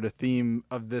and the sort of theme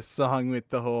of this song with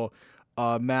the whole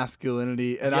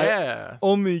masculinity. And I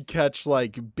only catch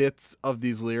like bits of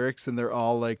these lyrics, and they're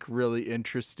all like really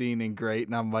interesting and great.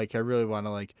 And I'm like, I really want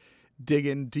to like dig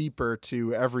in deeper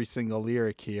to every single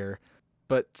lyric here.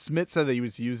 But Smith said that he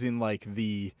was using like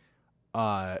the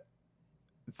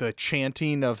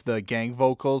chanting of the gang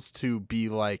vocals to be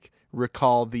like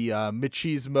recall the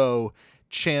machismo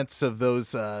chants of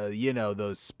those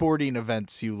those sporting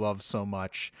events you love so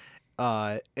much.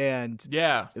 And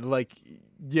yeah, like,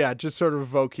 yeah, just sort of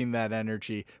evoking that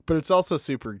energy, but it's also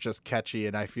super just catchy,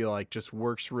 and I feel like just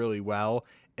works really well.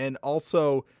 And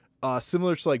also,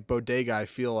 similar to like Bodega, I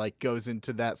feel like goes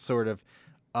into that sort of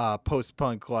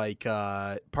post-punk, like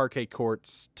Parquet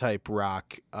Courts type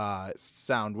rock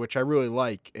sound, which I really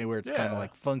like, and where it's kind of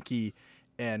like funky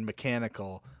and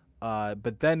mechanical.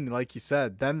 But then, like you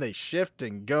said, then they shift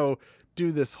and go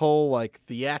do this whole like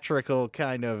theatrical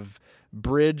kind of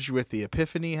bridge with the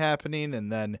epiphany happening,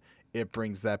 and then it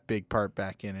brings that big part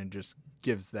back in and just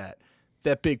gives that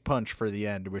big punch for the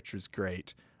end, which was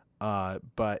great.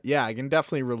 But yeah, I can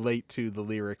definitely relate to the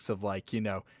lyrics of like, you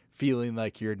know, feeling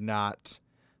like you're not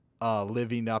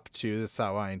living up to, this is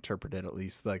how I interpret it at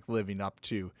least, like living up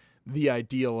to the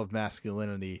ideal of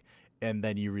masculinity, and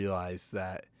then you realize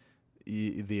that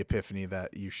the epiphany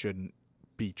that you shouldn't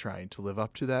be trying to live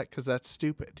up to that because that's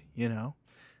stupid, you know?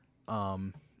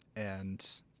 And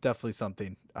definitely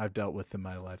something I've dealt with in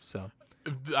my life. So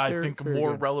I think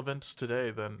more relevant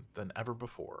today than ever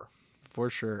before. For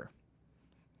sure.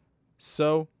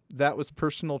 So that was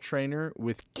Personal Trainer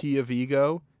with Key of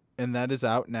Ego, and that is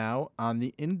out now on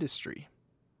The Industry.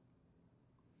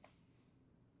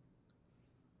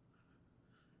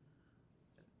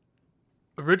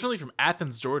 Originally from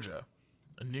Athens, Georgia,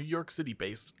 a New York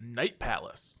City-based Night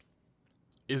Palace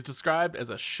is described as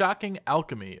a shocking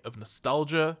alchemy of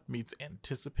nostalgia meets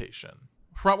anticipation.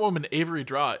 Frontwoman Avery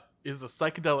Draught is the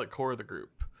psychedelic core of the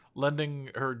group, lending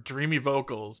her dreamy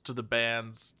vocals to the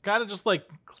band's kind of just like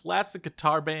classic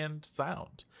guitar band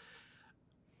sound.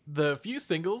 The few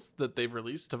singles that they've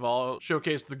released have all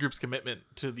showcased the group's commitment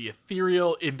to the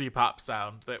ethereal indie pop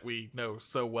sound that we know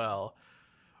so well.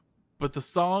 But the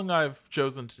song I've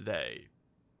chosen today,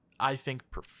 I think,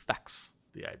 perfects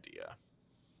the idea.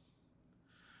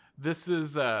 This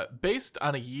is based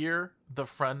on a year the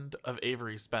friend of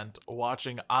Avery spent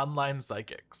watching online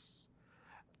psychics.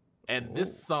 And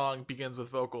this song begins with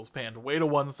vocals panned way to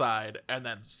one side and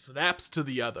then snaps to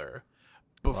the other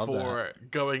before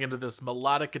going into this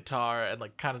melodic guitar and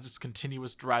like kind of just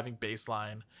continuous driving bass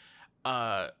line.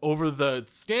 Over the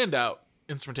standout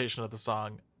instrumentation of the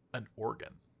song, an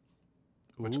organ,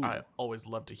 which I always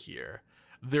love to hear.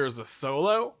 There's a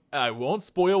solo. I won't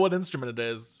spoil what instrument it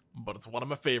is, but it's one of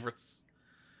my favorites.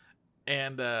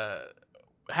 And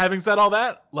having said all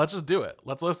that, let's just do it.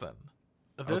 Let's listen.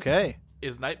 This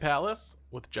is Night Palace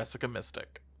with Jessica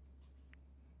Mystic.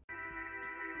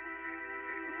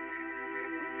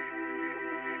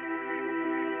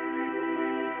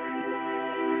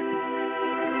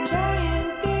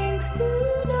 Giant pink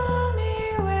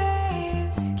tsunami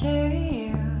waves carry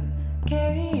you.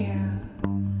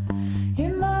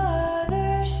 Your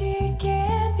mother, she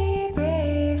can't be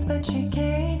brave, but she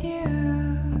carried you.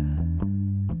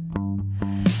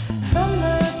 From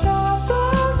the top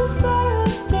of the spiral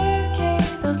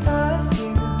staircase, they'll toss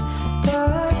you.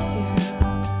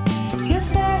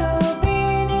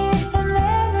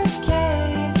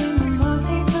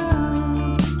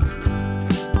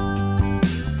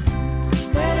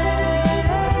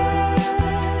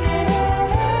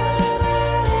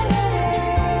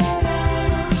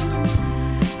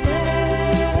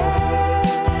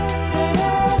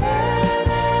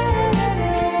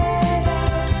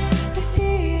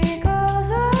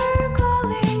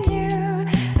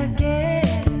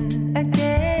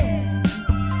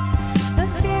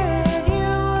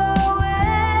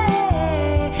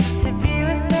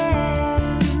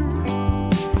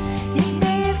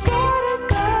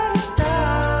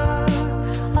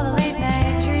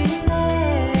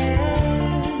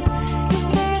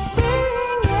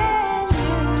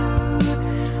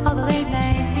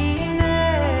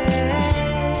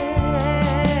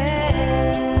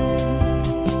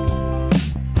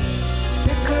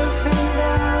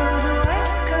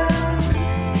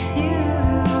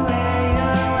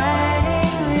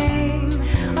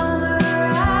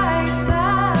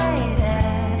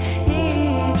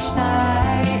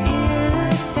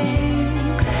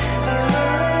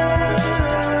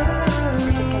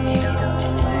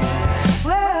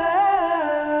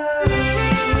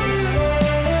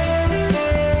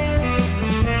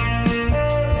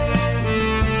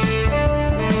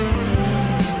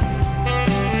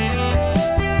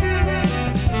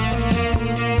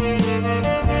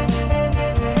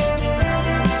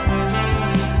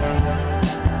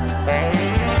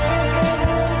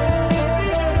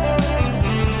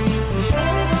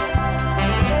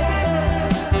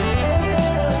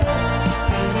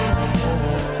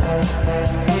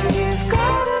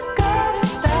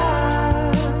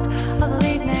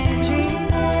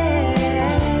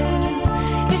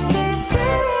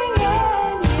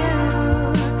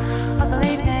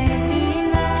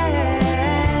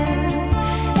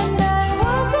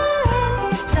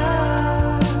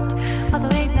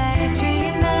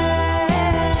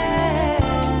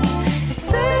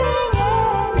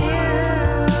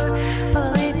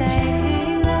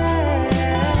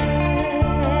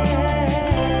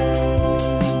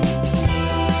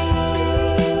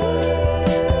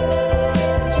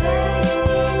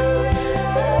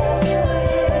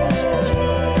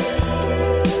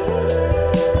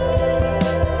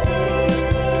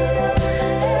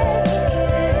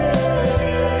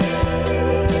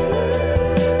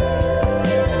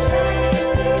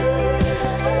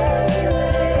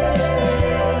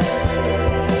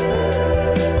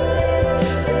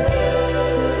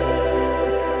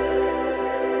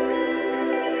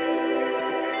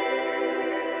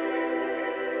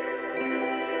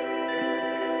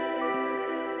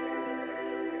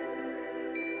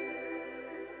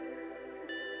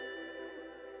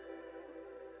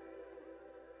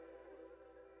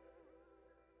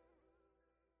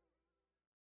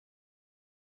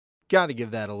 Gotta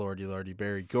give that a lordy lordy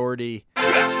Berry Gordy.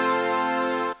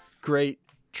 Great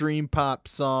dream pop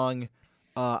song.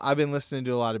 I've been listening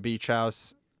to a lot of Beach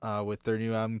House with their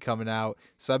new album coming out,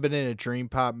 so I've been in a dream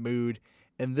pop mood,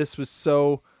 and this was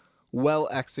so well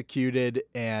executed,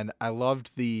 and I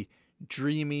loved the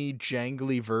dreamy,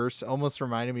 jangly verse. Almost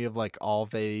reminded me of like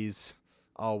Always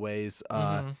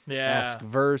esque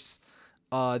verse.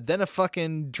 Then a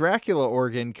fucking Dracula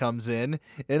organ comes in,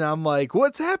 and I'm like,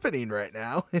 what's happening right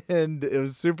now? And it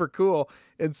was super cool.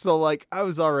 And so like I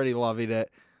was already loving it,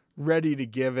 ready to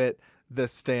give it the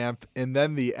stamp. And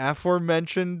then the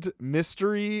aforementioned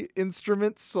mystery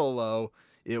instrument solo.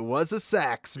 It was a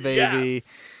sax, baby.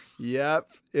 Yes.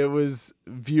 Yep. It was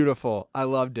beautiful. I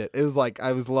loved it. It was like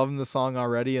I was loving the song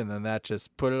already, and then that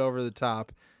just put it over the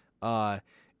top.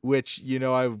 Which, you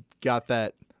know, I got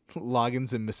that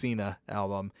Loggins and Messina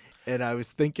album, and I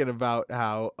was thinking about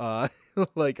how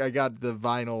like I got the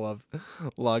vinyl of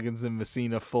Loggins and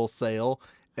Messina Full Sail,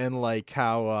 and like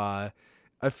how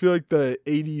I feel like the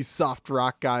 80s soft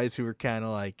rock guys who were kind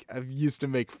of like I used to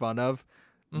make fun of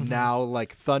now,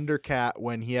 like Thundercat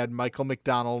when he had Michael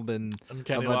McDonald and a bunch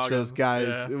of those guys.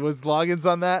 Yeah. It was Loggins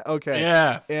on that? Okay.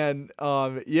 Yeah. And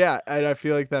and I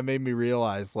feel like that made me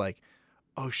realize like,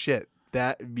 oh shit,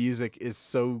 that music is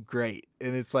so great.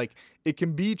 And it's like it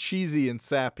can be cheesy and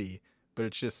sappy, but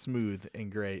it's just smooth and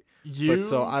great. But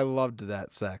so I loved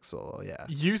that sax solo, yeah.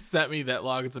 You sent me that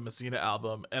Loggins and Messina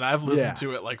album, and I've listened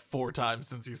to it like 4 times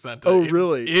since you sent it. Oh,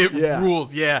 really? It Yeah.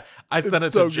 rules, yeah. I sent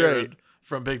it so to Jared great.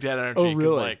 from Big Dad Energy Oh, because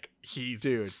really? like he's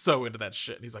Dude. so into that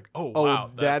shit. And he's like, oh, Oh,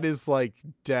 wow. that is like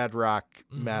dad rock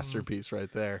masterpiece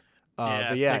right there. Yeah,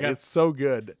 But yeah, they got- it's so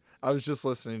good. I was just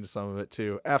listening to some of it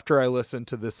too after I listened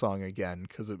to this song again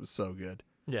because it was so good.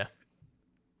 Yeah.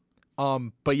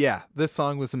 But yeah, this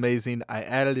song was amazing. I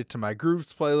added it to my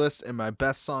Grooves playlist and my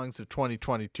best songs of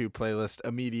 2022 playlist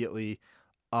immediately.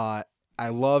 I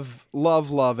love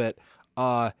it.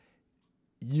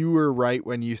 You were right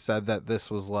when you said that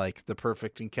this was like the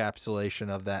perfect encapsulation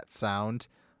of that sound.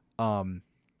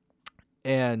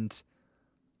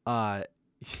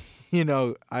 You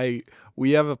know,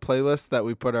 we have a playlist that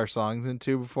we put our songs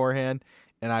into beforehand,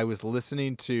 and I was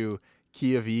listening to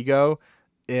Key of Ego,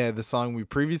 the song we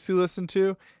previously listened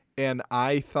to, and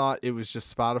I thought it was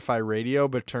just Spotify radio,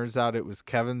 but it turns out it was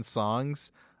Kevin's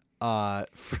songs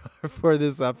for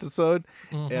this episode.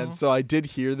 And so I did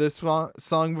hear this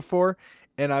song before,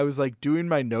 and I was like doing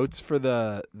my notes for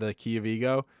the Key of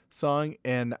Ego song,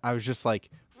 and I was just like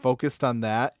focused on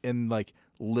that and like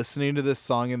listening to this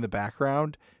song in the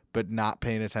background but not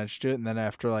paying attention to it. And then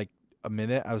after like a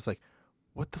minute I was like,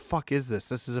 what the fuck is this?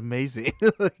 This is amazing.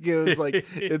 Like it was like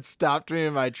it stopped me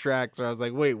in my tracks where I was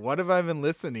like, wait, what have I been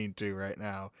listening to right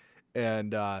now?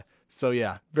 And so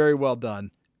yeah, very well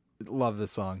done. Love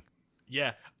this song.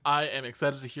 Yeah. I am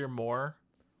excited to hear more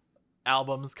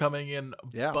albums coming in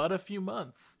Yeah. but a few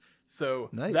months. So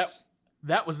Nice.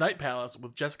 that was Night Palace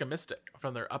with Jessica Mystic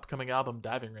from their upcoming album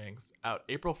Diving Rings, out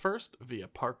April 1st via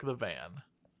Park the Van.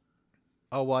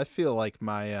 Oh, well, I feel like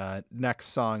my next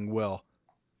song will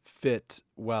fit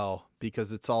well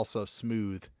because it's also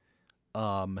smooth.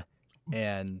 And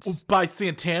By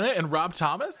Santana and Rob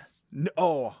Thomas?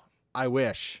 oh, I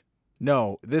wish.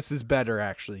 No, this is better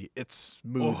actually. It's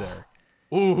smoother.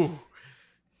 Ooh.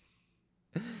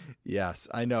 Yes,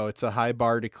 I know it's a high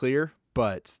bar to clear,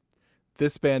 but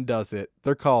this band does it.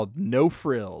 They're called No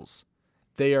Frills.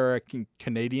 They are a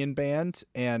Canadian band,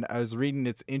 and I was reading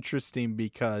it's interesting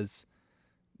because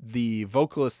the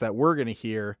vocalist that we're going to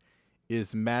hear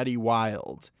is Maddie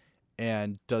Wild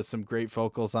and does some great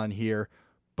vocals on here.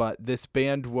 But this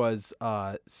band was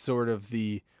sort of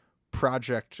the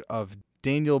project of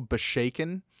Daniel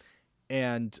Bashakin.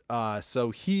 And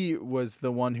so he was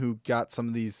the one who got some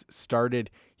of these started.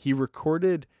 He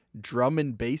recorded drum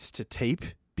and bass to tape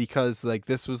because like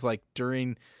this was like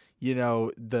during, you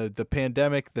know, the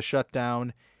pandemic, the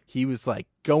shutdown. He was like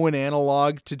going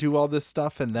analog to do all this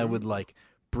stuff and then would like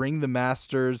bring the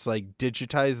masters, like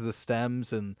digitize the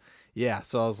stems. And yeah,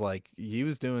 so I was like, he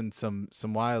was doing some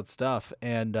wild stuff.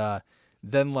 And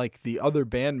then like the other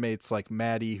bandmates like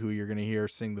Maddie, who you're going to hear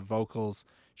sing the vocals,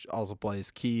 also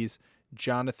plays keys,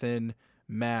 Jonathan,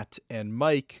 Matt, and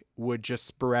Mike would just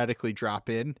sporadically drop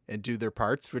in and do their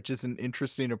parts, which is an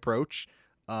interesting approach.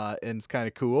 And it's kind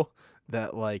of cool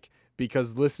that like,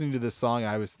 because listening to this song,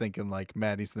 I was thinking like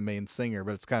Maddie's the main singer,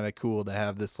 but it's kind of cool to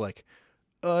have this like,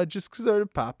 just sort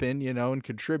of pop in, you know, and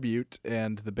contribute,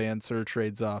 and the band sort of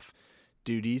trades off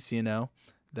duties, you know,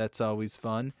 that's always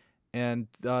fun. And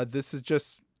this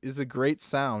is a great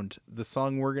sound. The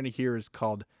song we're going to hear is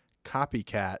called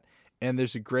Copycat. And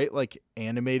there's a great like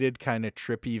animated kind of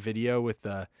trippy video with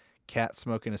the cat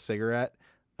smoking a cigarette.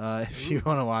 If you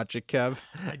want to watch it, Kev,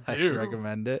 I do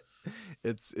recommend it.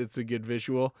 It's a good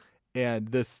visual. And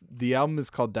the album is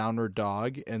called Downward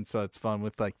Dog, and so it's fun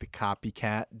with like the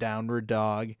copycat Downward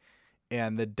Dog,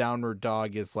 and the Downward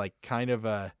Dog is like kind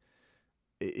of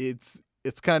it's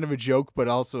kind of a joke, but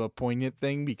also a poignant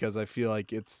thing, because I feel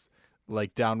like it's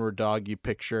like Downward Dog. You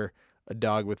picture a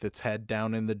dog with its head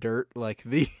down in the dirt, like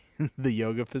the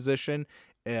yoga physician,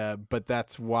 but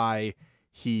that's why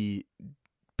he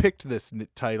picked this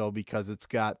title, because it's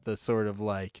got the sort of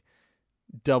like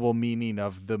double meaning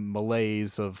of the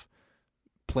malaise of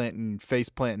face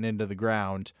planting into the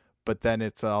ground, but then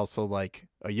it's also like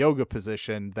a yoga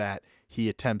position that he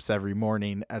attempts every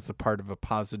morning as a part of a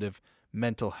positive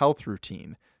mental health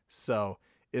routine. So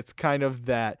it's kind of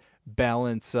that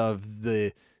balance of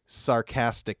the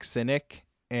sarcastic cynic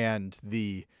and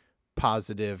the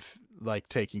positive, like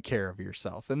taking care of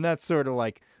yourself. And that's sort of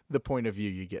like the point of view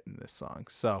you get in this song.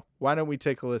 So why don't we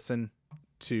take a listen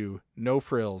to No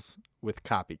Frills with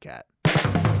Copycat.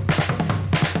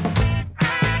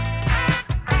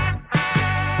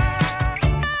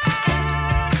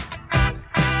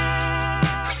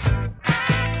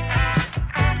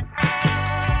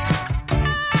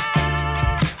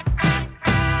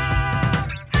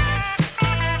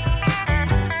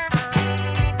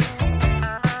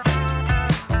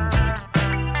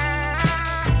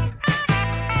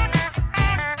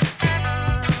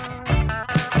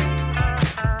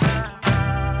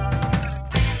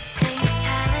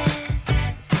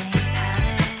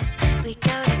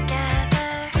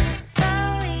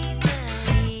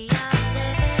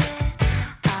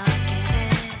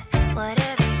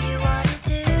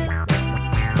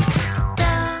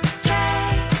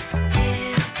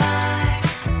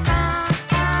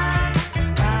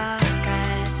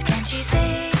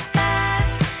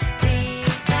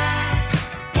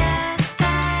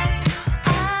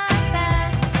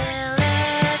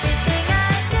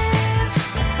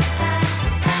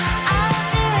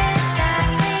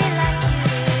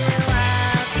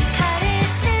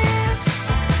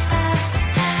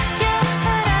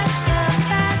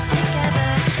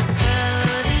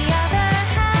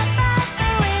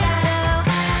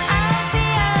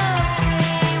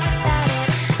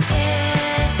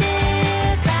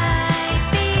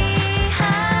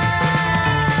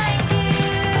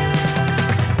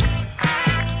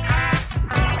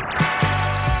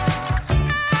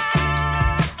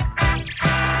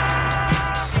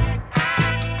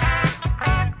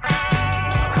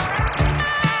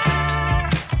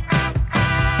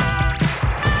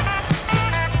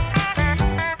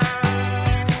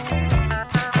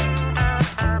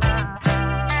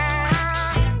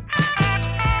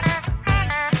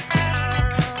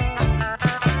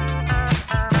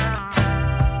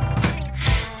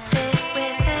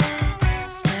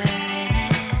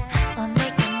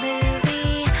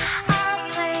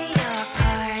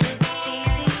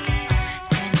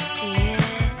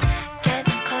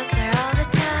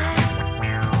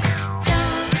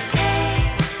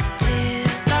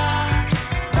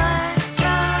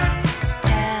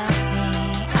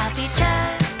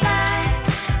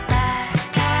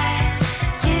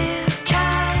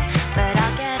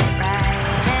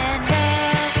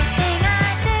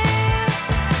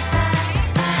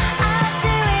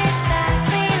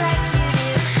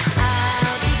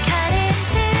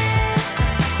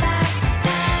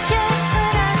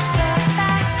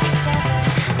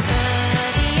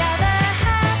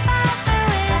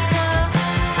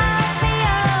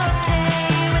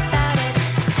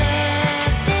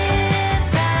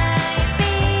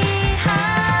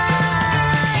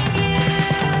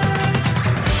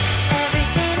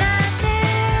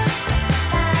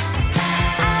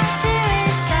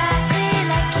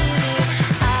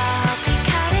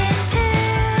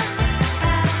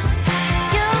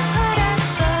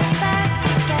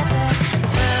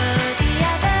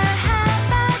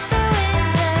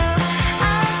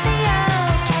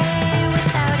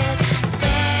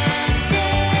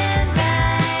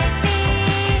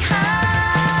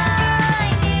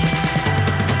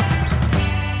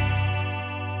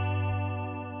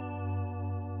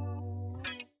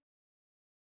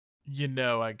 You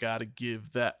know I gotta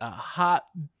give that a hot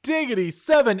diggity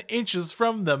 7 inches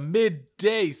from the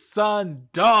midday sun,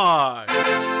 dog.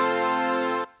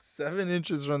 7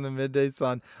 inches from the midday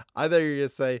sun. I thought you were gonna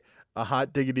say a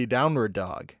hot diggity downward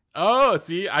dog. Oh,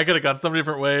 see, I could have gone some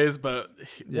different ways, but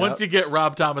once you get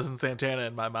Rob Thomas and Santana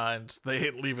in my mind, they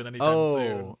ain't leaving anytime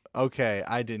soon. Okay,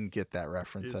 I didn't get that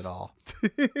reference at all.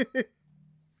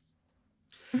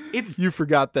 You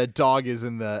forgot that dog is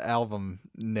in the album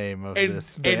name of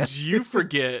this band. And you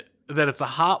forget that it's a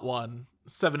hot one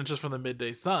 7 Inches from the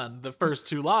Midday Sun, the first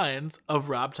two lines of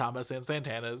Rob Thomas and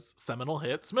Santana's seminal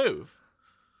hit Smooth.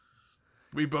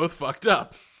 We both fucked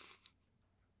up.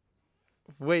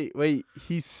 Wait.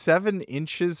 He's 7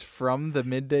 inches from the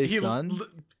midday sun?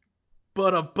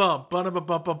 Bum,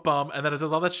 and then it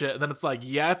does all that shit, and then it's like,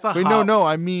 yeah, it's a Wait, hot. no,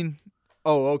 I mean,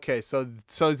 oh, okay. So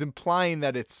it's implying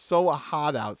that it's so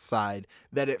hot outside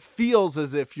that it feels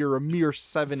as if you're a mere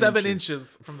 7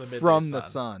 inches from the midday from the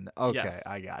sun. sun. Okay, Yes.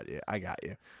 I got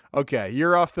you. Okay,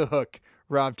 you're off the hook,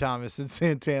 Rob Thomas and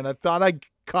Santana. Thought I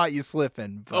caught you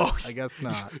slipping, but I guess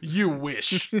not. You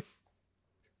wish.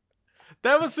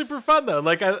 That was super fun though.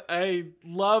 Like I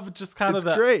love just kind It's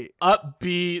of the great.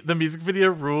 upbeat. The music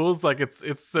video rules. Like it's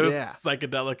so Yeah.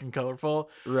 psychedelic and colorful.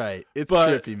 Right. It's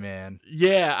But- trippy, man.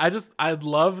 Yeah, I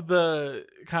love the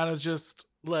kind of just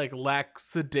like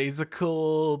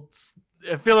lackadaisical.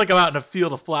 I feel like I'm out in a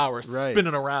field of flowers, Right.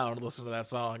 spinning around, listening to that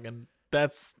song, and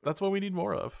that's what we need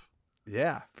more of.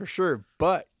 Yeah, for sure.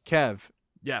 But Kev,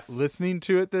 Yes, listening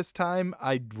to it this time,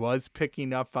 I was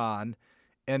picking up on,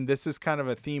 and this is kind of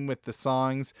a theme with the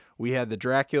songs. We had the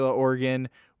Dracula organ,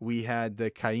 we had the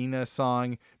Kaina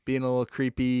song being a little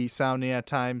creepy sounding at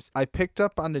times. I picked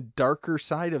up on the darker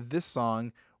side of this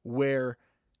song where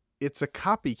it's a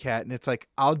copycat, and it's like,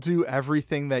 I'll do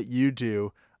everything that you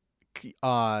do.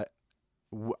 I'll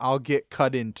get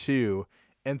cut in two.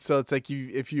 And so it's like,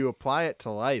 if you apply it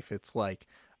to life, it's like,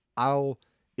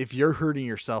 if you're hurting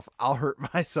yourself, I'll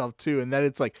hurt myself too. And then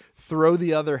it's like, throw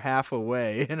the other half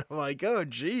away. And I'm like, oh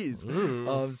geez.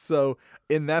 So,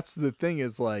 and that's the thing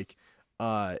is like,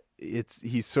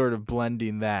 he's sort of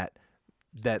blending that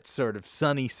sort of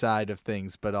sunny side of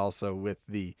things, but also with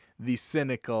the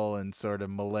cynical and sort of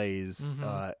malaise,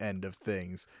 end of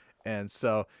things. And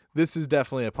so this is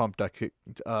definitely a pumped up,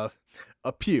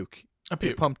 a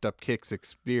pumped up kicks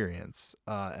experience,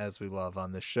 as we love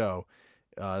on this show.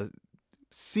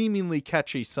 Seemingly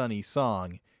catchy, sunny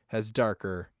song has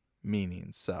darker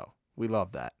meanings, so we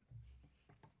love that.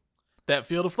 that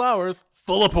field of flowers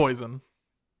full of poison.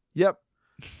 Yep.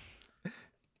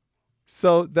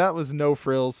 So that was No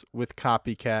Frills with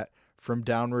Copycat from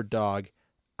Downward Dog,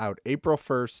 out April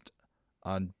 1st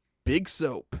on Big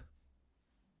Soap.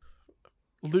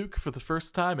 Luke, for the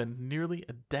first time in nearly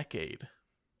a decade,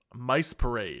 Mice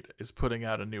Parade is putting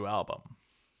out a new album.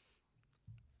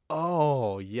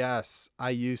 Oh, yes. I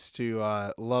used to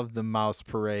love the Mouse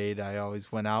Parade. I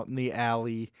always went out in the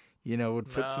alley,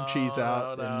 would put some cheese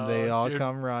out, and they all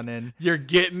come running. You're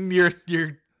getting your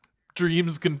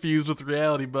dreams confused with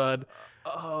reality, bud.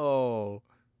 Oh.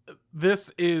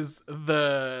 This is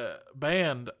the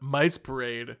band Mice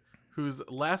Parade, whose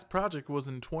last project was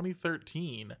in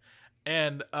 2013.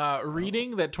 And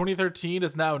reading that 2013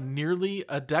 is now nearly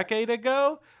a decade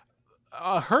ago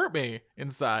hurt me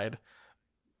inside.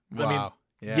 Wow. I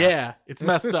mean, yeah, it's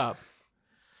messed up.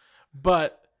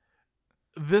 But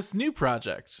this new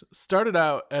project started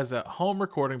out as a home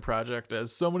recording project,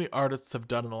 as so many artists have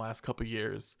done in the last couple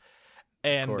years,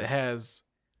 and has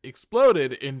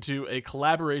exploded into a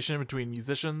collaboration between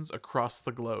musicians across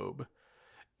the globe,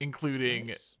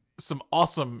 including some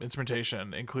awesome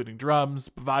instrumentation, including drums,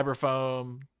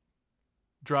 vibraphones,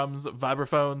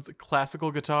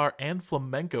 classical guitar, and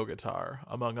flamenco guitar,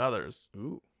 among others.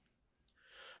 Ooh.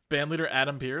 Bandleader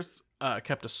Adam Pierce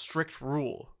kept a strict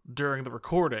rule during the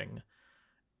recording.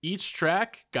 Each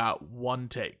track got one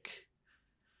take,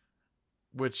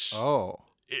 which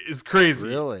is crazy.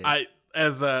 Really?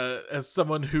 As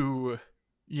someone who,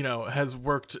 has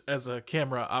worked as a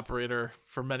camera operator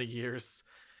for many years,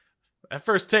 that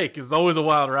first take is always a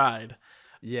wild ride.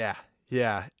 Yeah.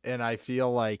 And I feel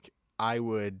like I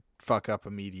would fuck up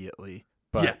immediately,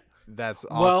 but that's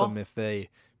awesome if they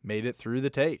made it through the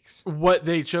takes. What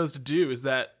they chose to do is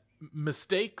that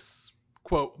mistakes,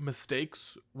 quote,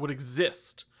 mistakes would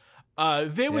exist.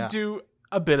 They would do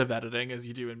a bit of editing, as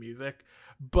you do in music,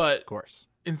 but Of course.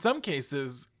 in some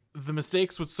cases, the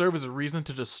mistakes would serve as a reason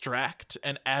to distract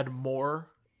and add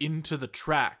more into the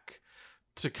track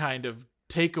to kind of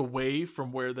take away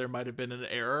from where there might have been an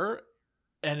error,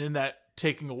 and in that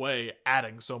taking away,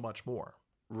 adding so much more.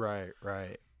 Right.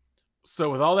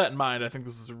 So with all that in mind, I think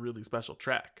this is a really special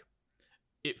track.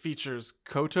 It features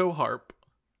koto harp,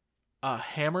 a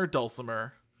hammer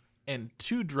dulcimer, and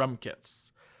 2 drum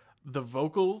kits. The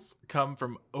vocals come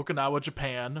from Okinawa,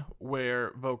 Japan,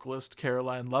 where vocalist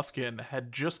Caroline Lufkin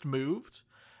had just moved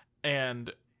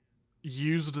and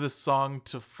used this song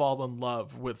to fall in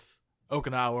love with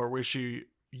Okinawa, where she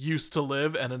used to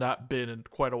live and had not been in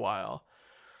quite a while.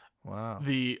 Wow.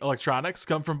 The electronics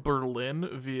come from Berlin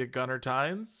via Gunnar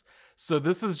Tynes. So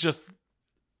this is just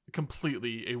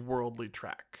completely a worldly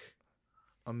track.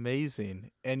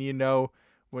 Amazing. And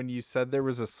when you said there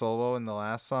was a solo in the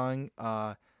last song,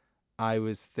 I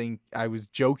was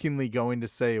jokingly going to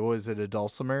say, was it a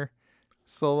dulcimer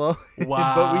solo?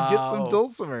 Wow. But we get some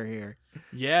dulcimer here.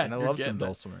 Yeah, And I you're love some getting it.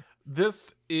 dulcimer.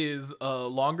 This is a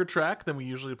longer track than we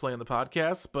usually play in the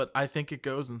podcast, but I think it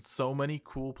goes in so many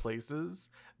cool places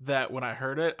that when I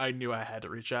heard it, I knew I had to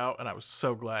reach out, and I was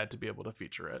so glad to be able to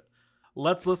feature it.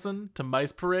 Let's listen to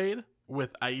Mice Parade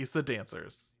with Aisa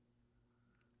Dancers.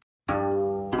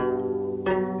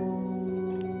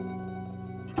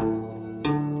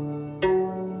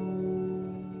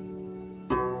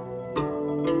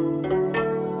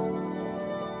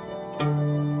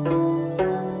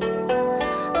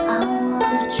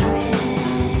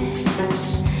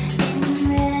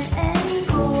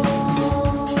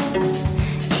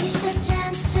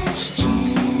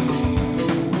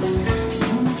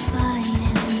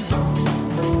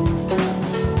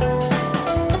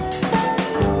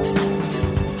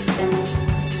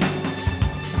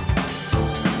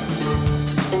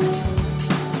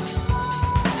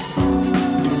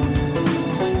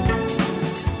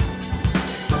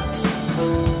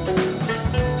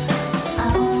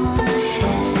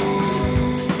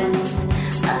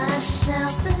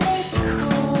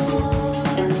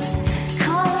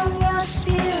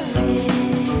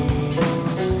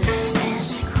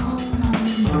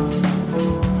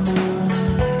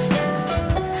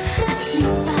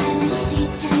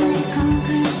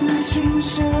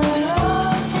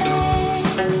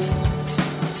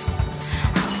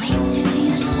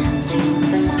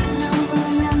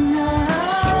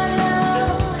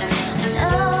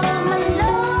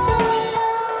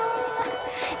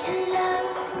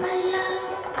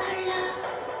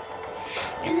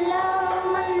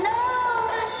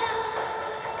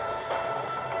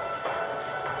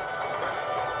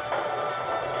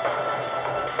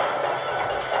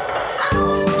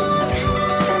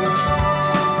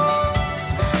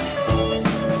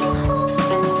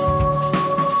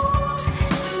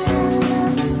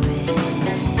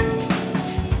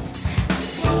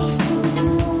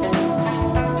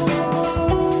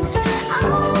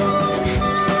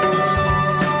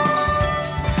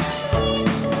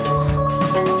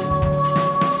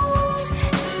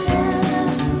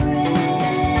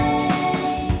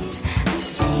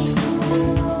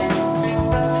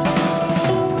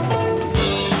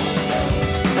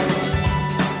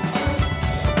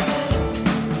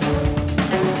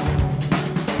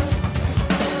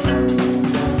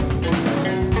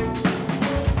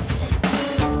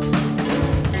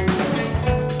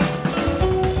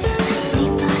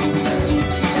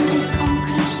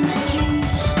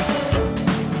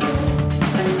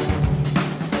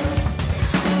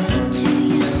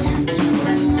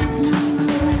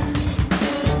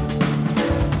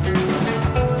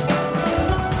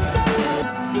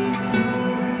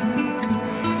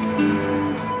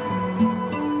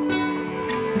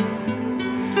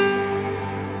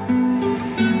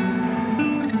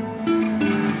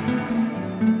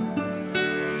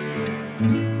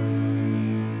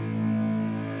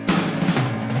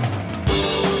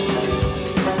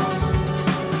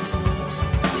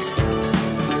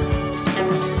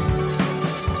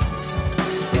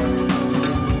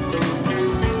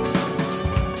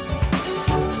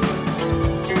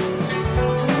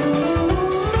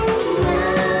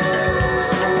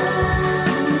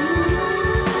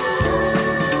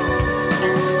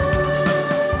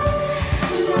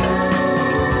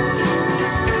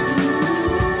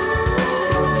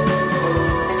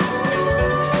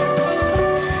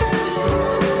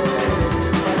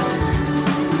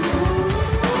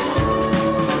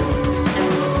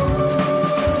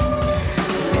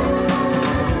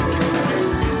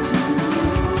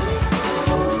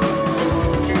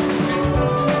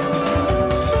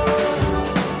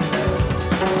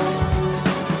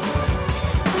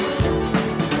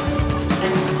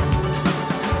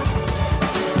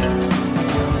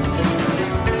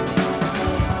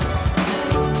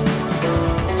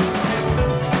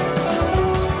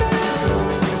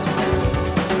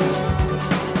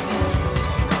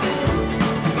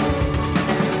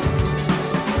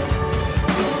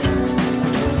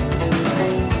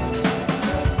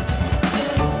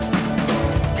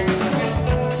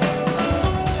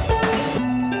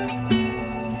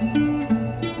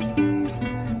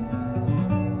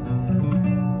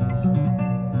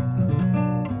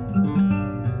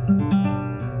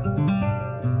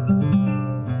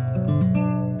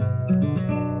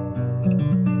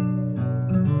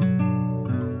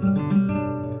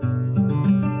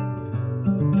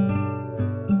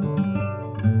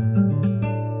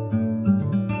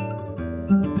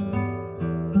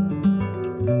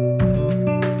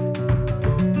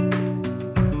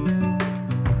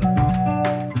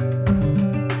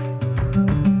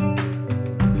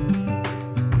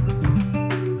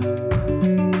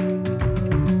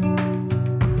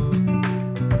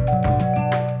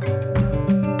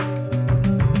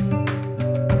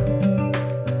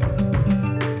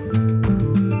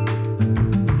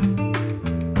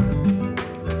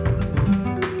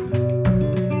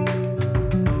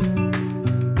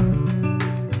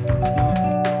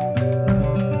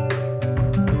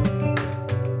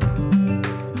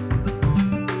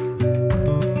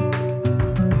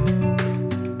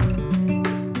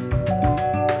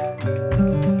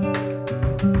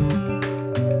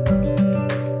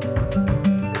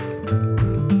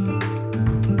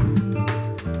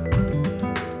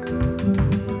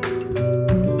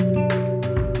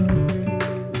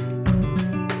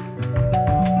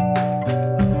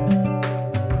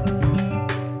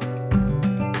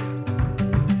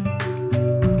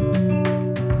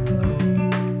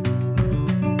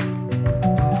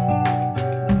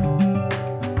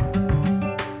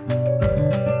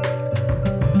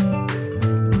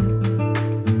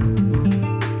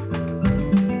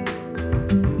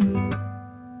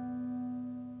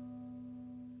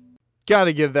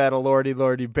 Gotta give that a lordy,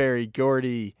 lordy, Barry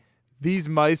Gordy. These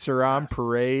mice are on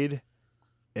parade,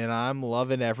 and I'm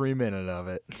loving every minute of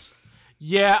it.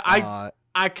 Yeah, I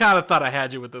kind of thought I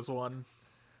had you with this one.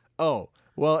 Oh,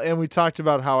 well, and we talked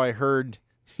about how I heard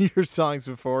your songs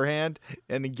beforehand.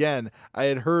 And again, I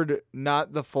had heard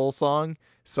not the full song,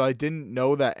 so I didn't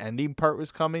know that ending part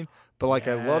was coming. But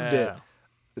I loved it.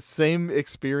 The same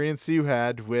experience you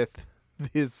had with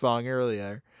his song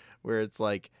earlier, where it's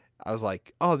like, I was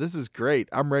like, oh, this is great.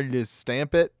 I'm ready to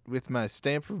stamp it with my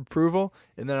stamp of approval.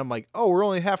 And then I'm like, oh, we're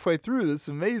only halfway through. This is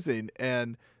amazing.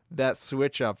 And that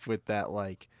switch up with that,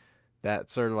 that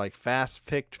sort of fast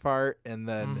picked part. And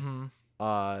then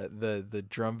the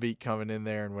drum beat coming in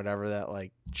there and whatever that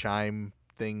chime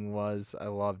thing was. I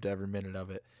loved every minute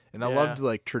of it. And I loved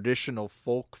traditional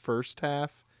folk first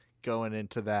half going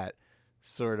into that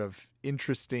sort of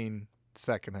interesting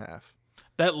second half.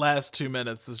 That last 2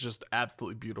 minutes is just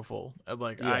absolutely beautiful.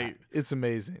 It's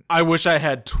amazing. I wish I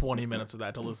had 20 minutes of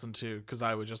that to listen to, because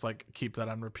I would just keep that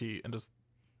on repeat and just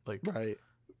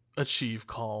achieve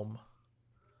calm.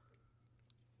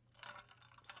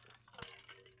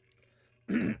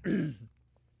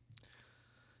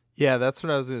 Yeah, that's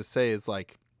what I was gonna say. Is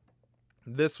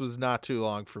this was not too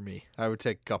long for me. I would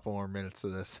take a couple more minutes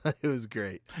of this. It was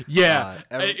great. Yeah,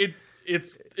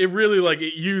 it really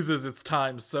it uses its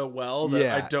time so well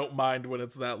that I don't mind when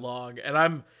it's that long.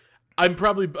 And I'm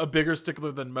probably a bigger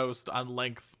stickler than most on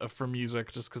length for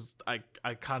music, just because I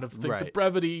kind of think the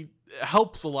brevity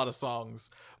helps a lot of songs.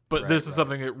 But this is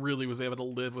something that really was able to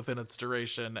live within its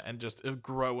duration and just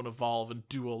grow and evolve and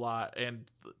do a lot and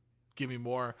give me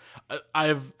more. I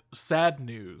have sad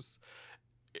news.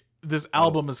 This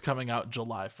album is coming out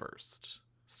July 1st.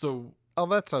 So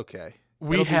that's okay.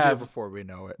 We have before we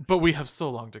know it. But we have so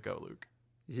long to go, Luke.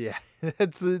 Yeah.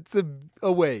 it's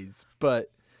a ways, but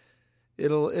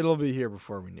it'll be here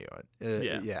before we knew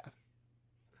it. Yeah.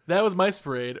 That was Mice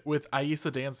Parade with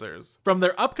Aisa Dancers from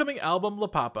their upcoming album La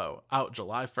Papo, out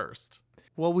July 1st.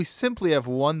 Well, we simply have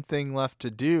one thing left to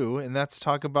do, and that's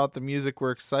talk about the music we're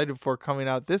excited for coming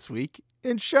out this week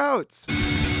in Shouts.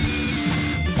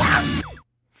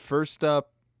 First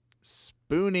up,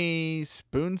 Spoony,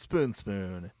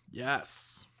 Spoon.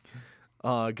 Yes.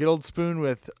 Good old Spoon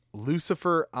with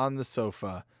Lucifer on the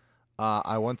Sofa.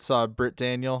 I once saw Britt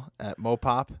Daniel at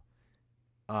Mopop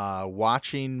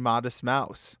watching Modest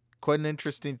Mouse. Quite an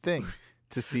interesting thing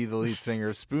to see the lead singer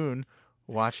of Spoon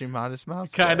watching Modest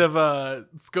Mouse. Kind of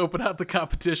scoping out the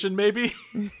competition, maybe?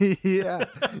 Yeah.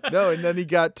 No, and then he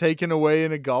got taken away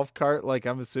in a golf cart.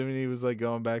 I'm assuming he was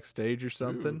going backstage or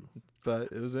something. Ooh.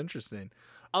 But it was interesting.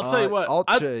 I'll tell you what.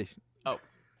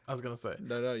 I was going to say.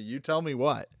 No, you tell me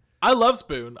what. I love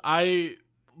Spoon.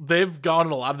 They've gone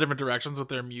in a lot of different directions with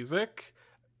their music.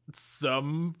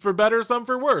 Some for better, some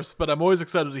for worse. But I'm always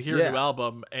excited to hear a new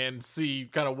album and see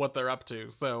kind of what they're up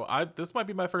to. So this might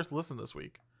be my first listen this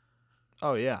week.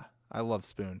 Oh, yeah. I love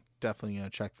Spoon. Definitely going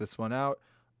to check this one out.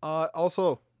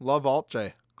 Also, love Alt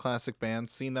J. Classic band.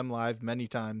 Seen them live many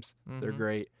times. Mm-hmm. They're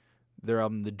great. Their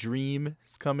album The Dream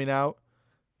is coming out.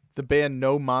 The band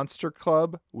No Monster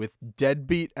Club with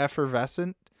Deadbeat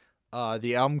Effervescent.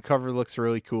 The album cover looks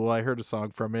really cool. I heard a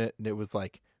song from it, and it was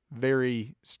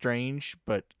very strange,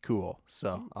 but cool.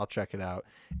 So I'll check it out.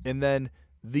 And then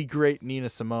the great Nina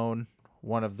Simone,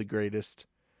 one of the greatest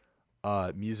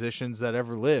musicians that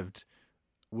ever lived,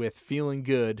 with Feeling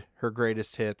Good, her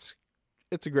greatest hits.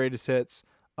 It's a greatest hits.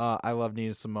 I love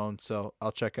Nina Simone, so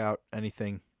I'll check out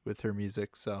anything with her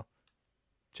music. So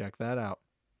check that out.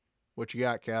 What you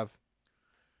got, Kev?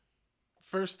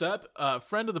 First up, a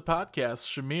friend of the podcast,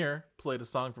 Shamir, played a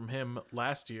song from him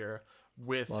last year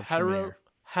with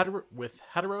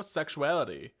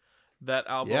Heterosexuality. That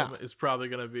album is probably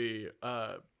going to be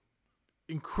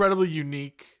incredibly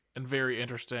unique and very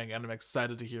interesting, and I'm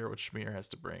excited to hear what Shamir has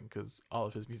to bring, because all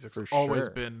of his music's always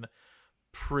been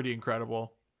pretty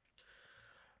incredible.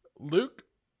 Luke,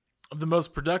 the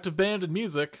most productive band in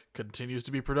music, continues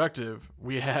to be productive.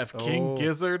 We have King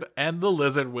Gizzard and the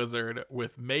Lizard Wizard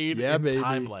with Made in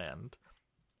Timeland.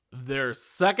 Their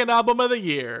second album of the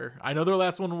year. I know their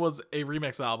last one was a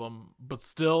remix album, but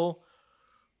still,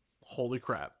 holy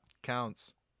crap.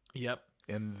 Counts. Yep.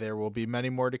 And there will be many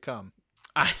more to come.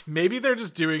 Maybe they're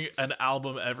just doing an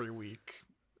album every week.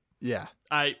 Yeah.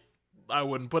 I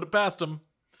wouldn't put it past them.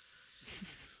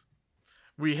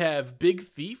 We have Big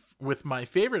Thief with my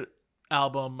favorite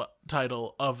album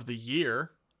title of the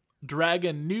year,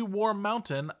 Dragon New Warm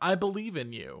Mountain, I Believe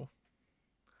in You.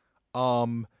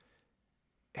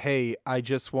 hey, I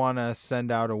just want to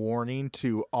send out a warning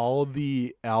to all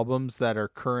the albums that are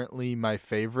currently my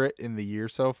favorite in the year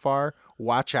so far.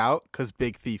 Watch out, because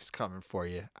Big Thief's coming for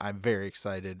you. I'm very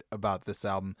excited about this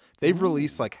album. They've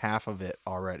released like half of it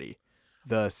already.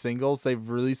 The singles, they've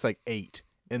released like 8,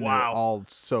 and they're all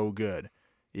so good.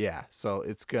 Yeah, so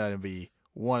it's going to be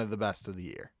one of the best of the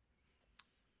year.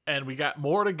 And we got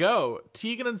more to go.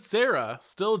 Tegan and Sarah,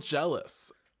 Still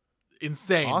Jealous.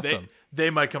 Insane. Awesome. They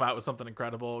might come out with something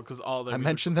incredible because all their I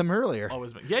mentioned them earlier.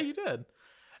 Always been. Yeah, you did.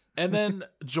 And then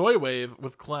Joywave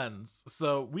with Cleanse.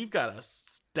 So we've got a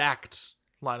stacked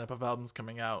lineup of albums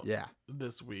coming out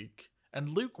this week. And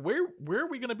Luke, where are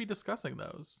we going to be discussing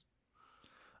those?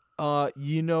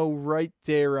 Right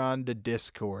there on the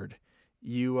Discord.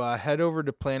 You head over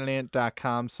to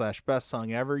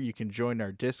planetant.com/bestsongever. You can join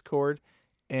our Discord.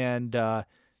 And I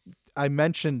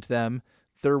mentioned them.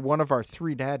 They're one of our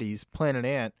 3 daddies, Planet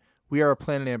Ant. We are a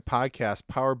Planet Ant podcast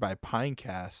powered by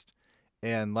Pinecast.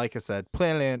 And like I said,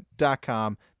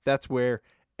 planetant.com, that's where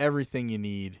everything you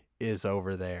need is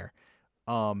over there.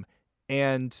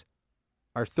 And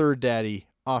our third daddy,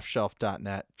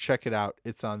 offshelf.net. Check it out.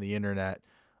 It's on the internet.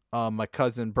 My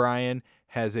cousin Brian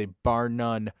has a Bar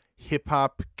None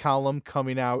hip-hop column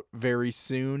coming out very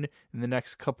soon in the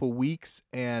next couple weeks,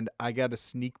 and I got a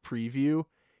sneak preview.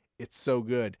 It's so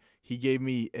good. He gave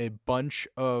me a bunch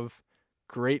of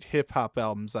great hip-hop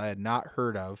albums I had not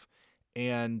heard of,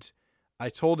 and I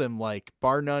told him, like,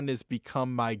 Bar None has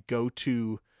become my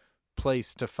go-to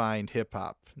place to find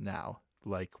hip-hop now,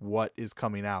 like what is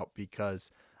coming out,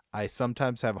 because I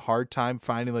sometimes have a hard time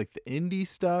finding like the indie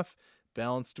stuff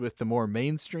balanced with the more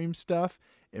mainstream stuff,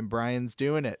 and Brian's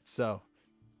doing it. So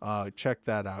check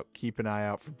that out. Keep an eye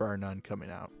out for Bar None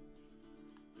coming out.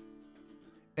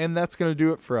 And that's going to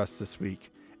do it for us this week.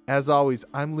 As always,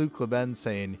 I'm Luke LeBen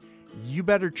saying, you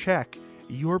better check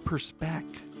your perspec.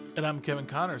 And I'm Kevin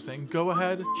Connor saying, go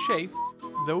ahead, chase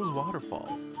those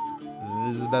waterfalls.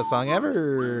 This is the best song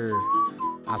ever.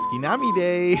 Askinami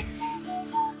Day.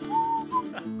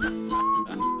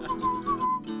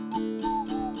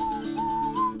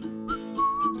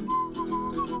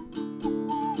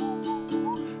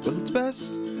 Well, it's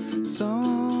best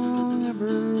song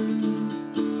ever.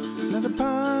 Not a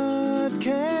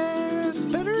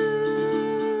podcast better.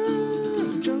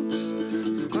 The jokes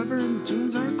are clever and the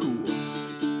tunes are cool.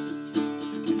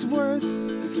 It's worth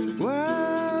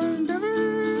while endeavor.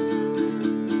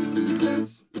 It's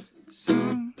best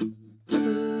song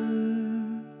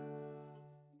ever.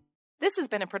 This has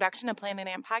been a production of Planet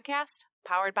Ant Podcast,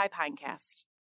 powered by Pinecast.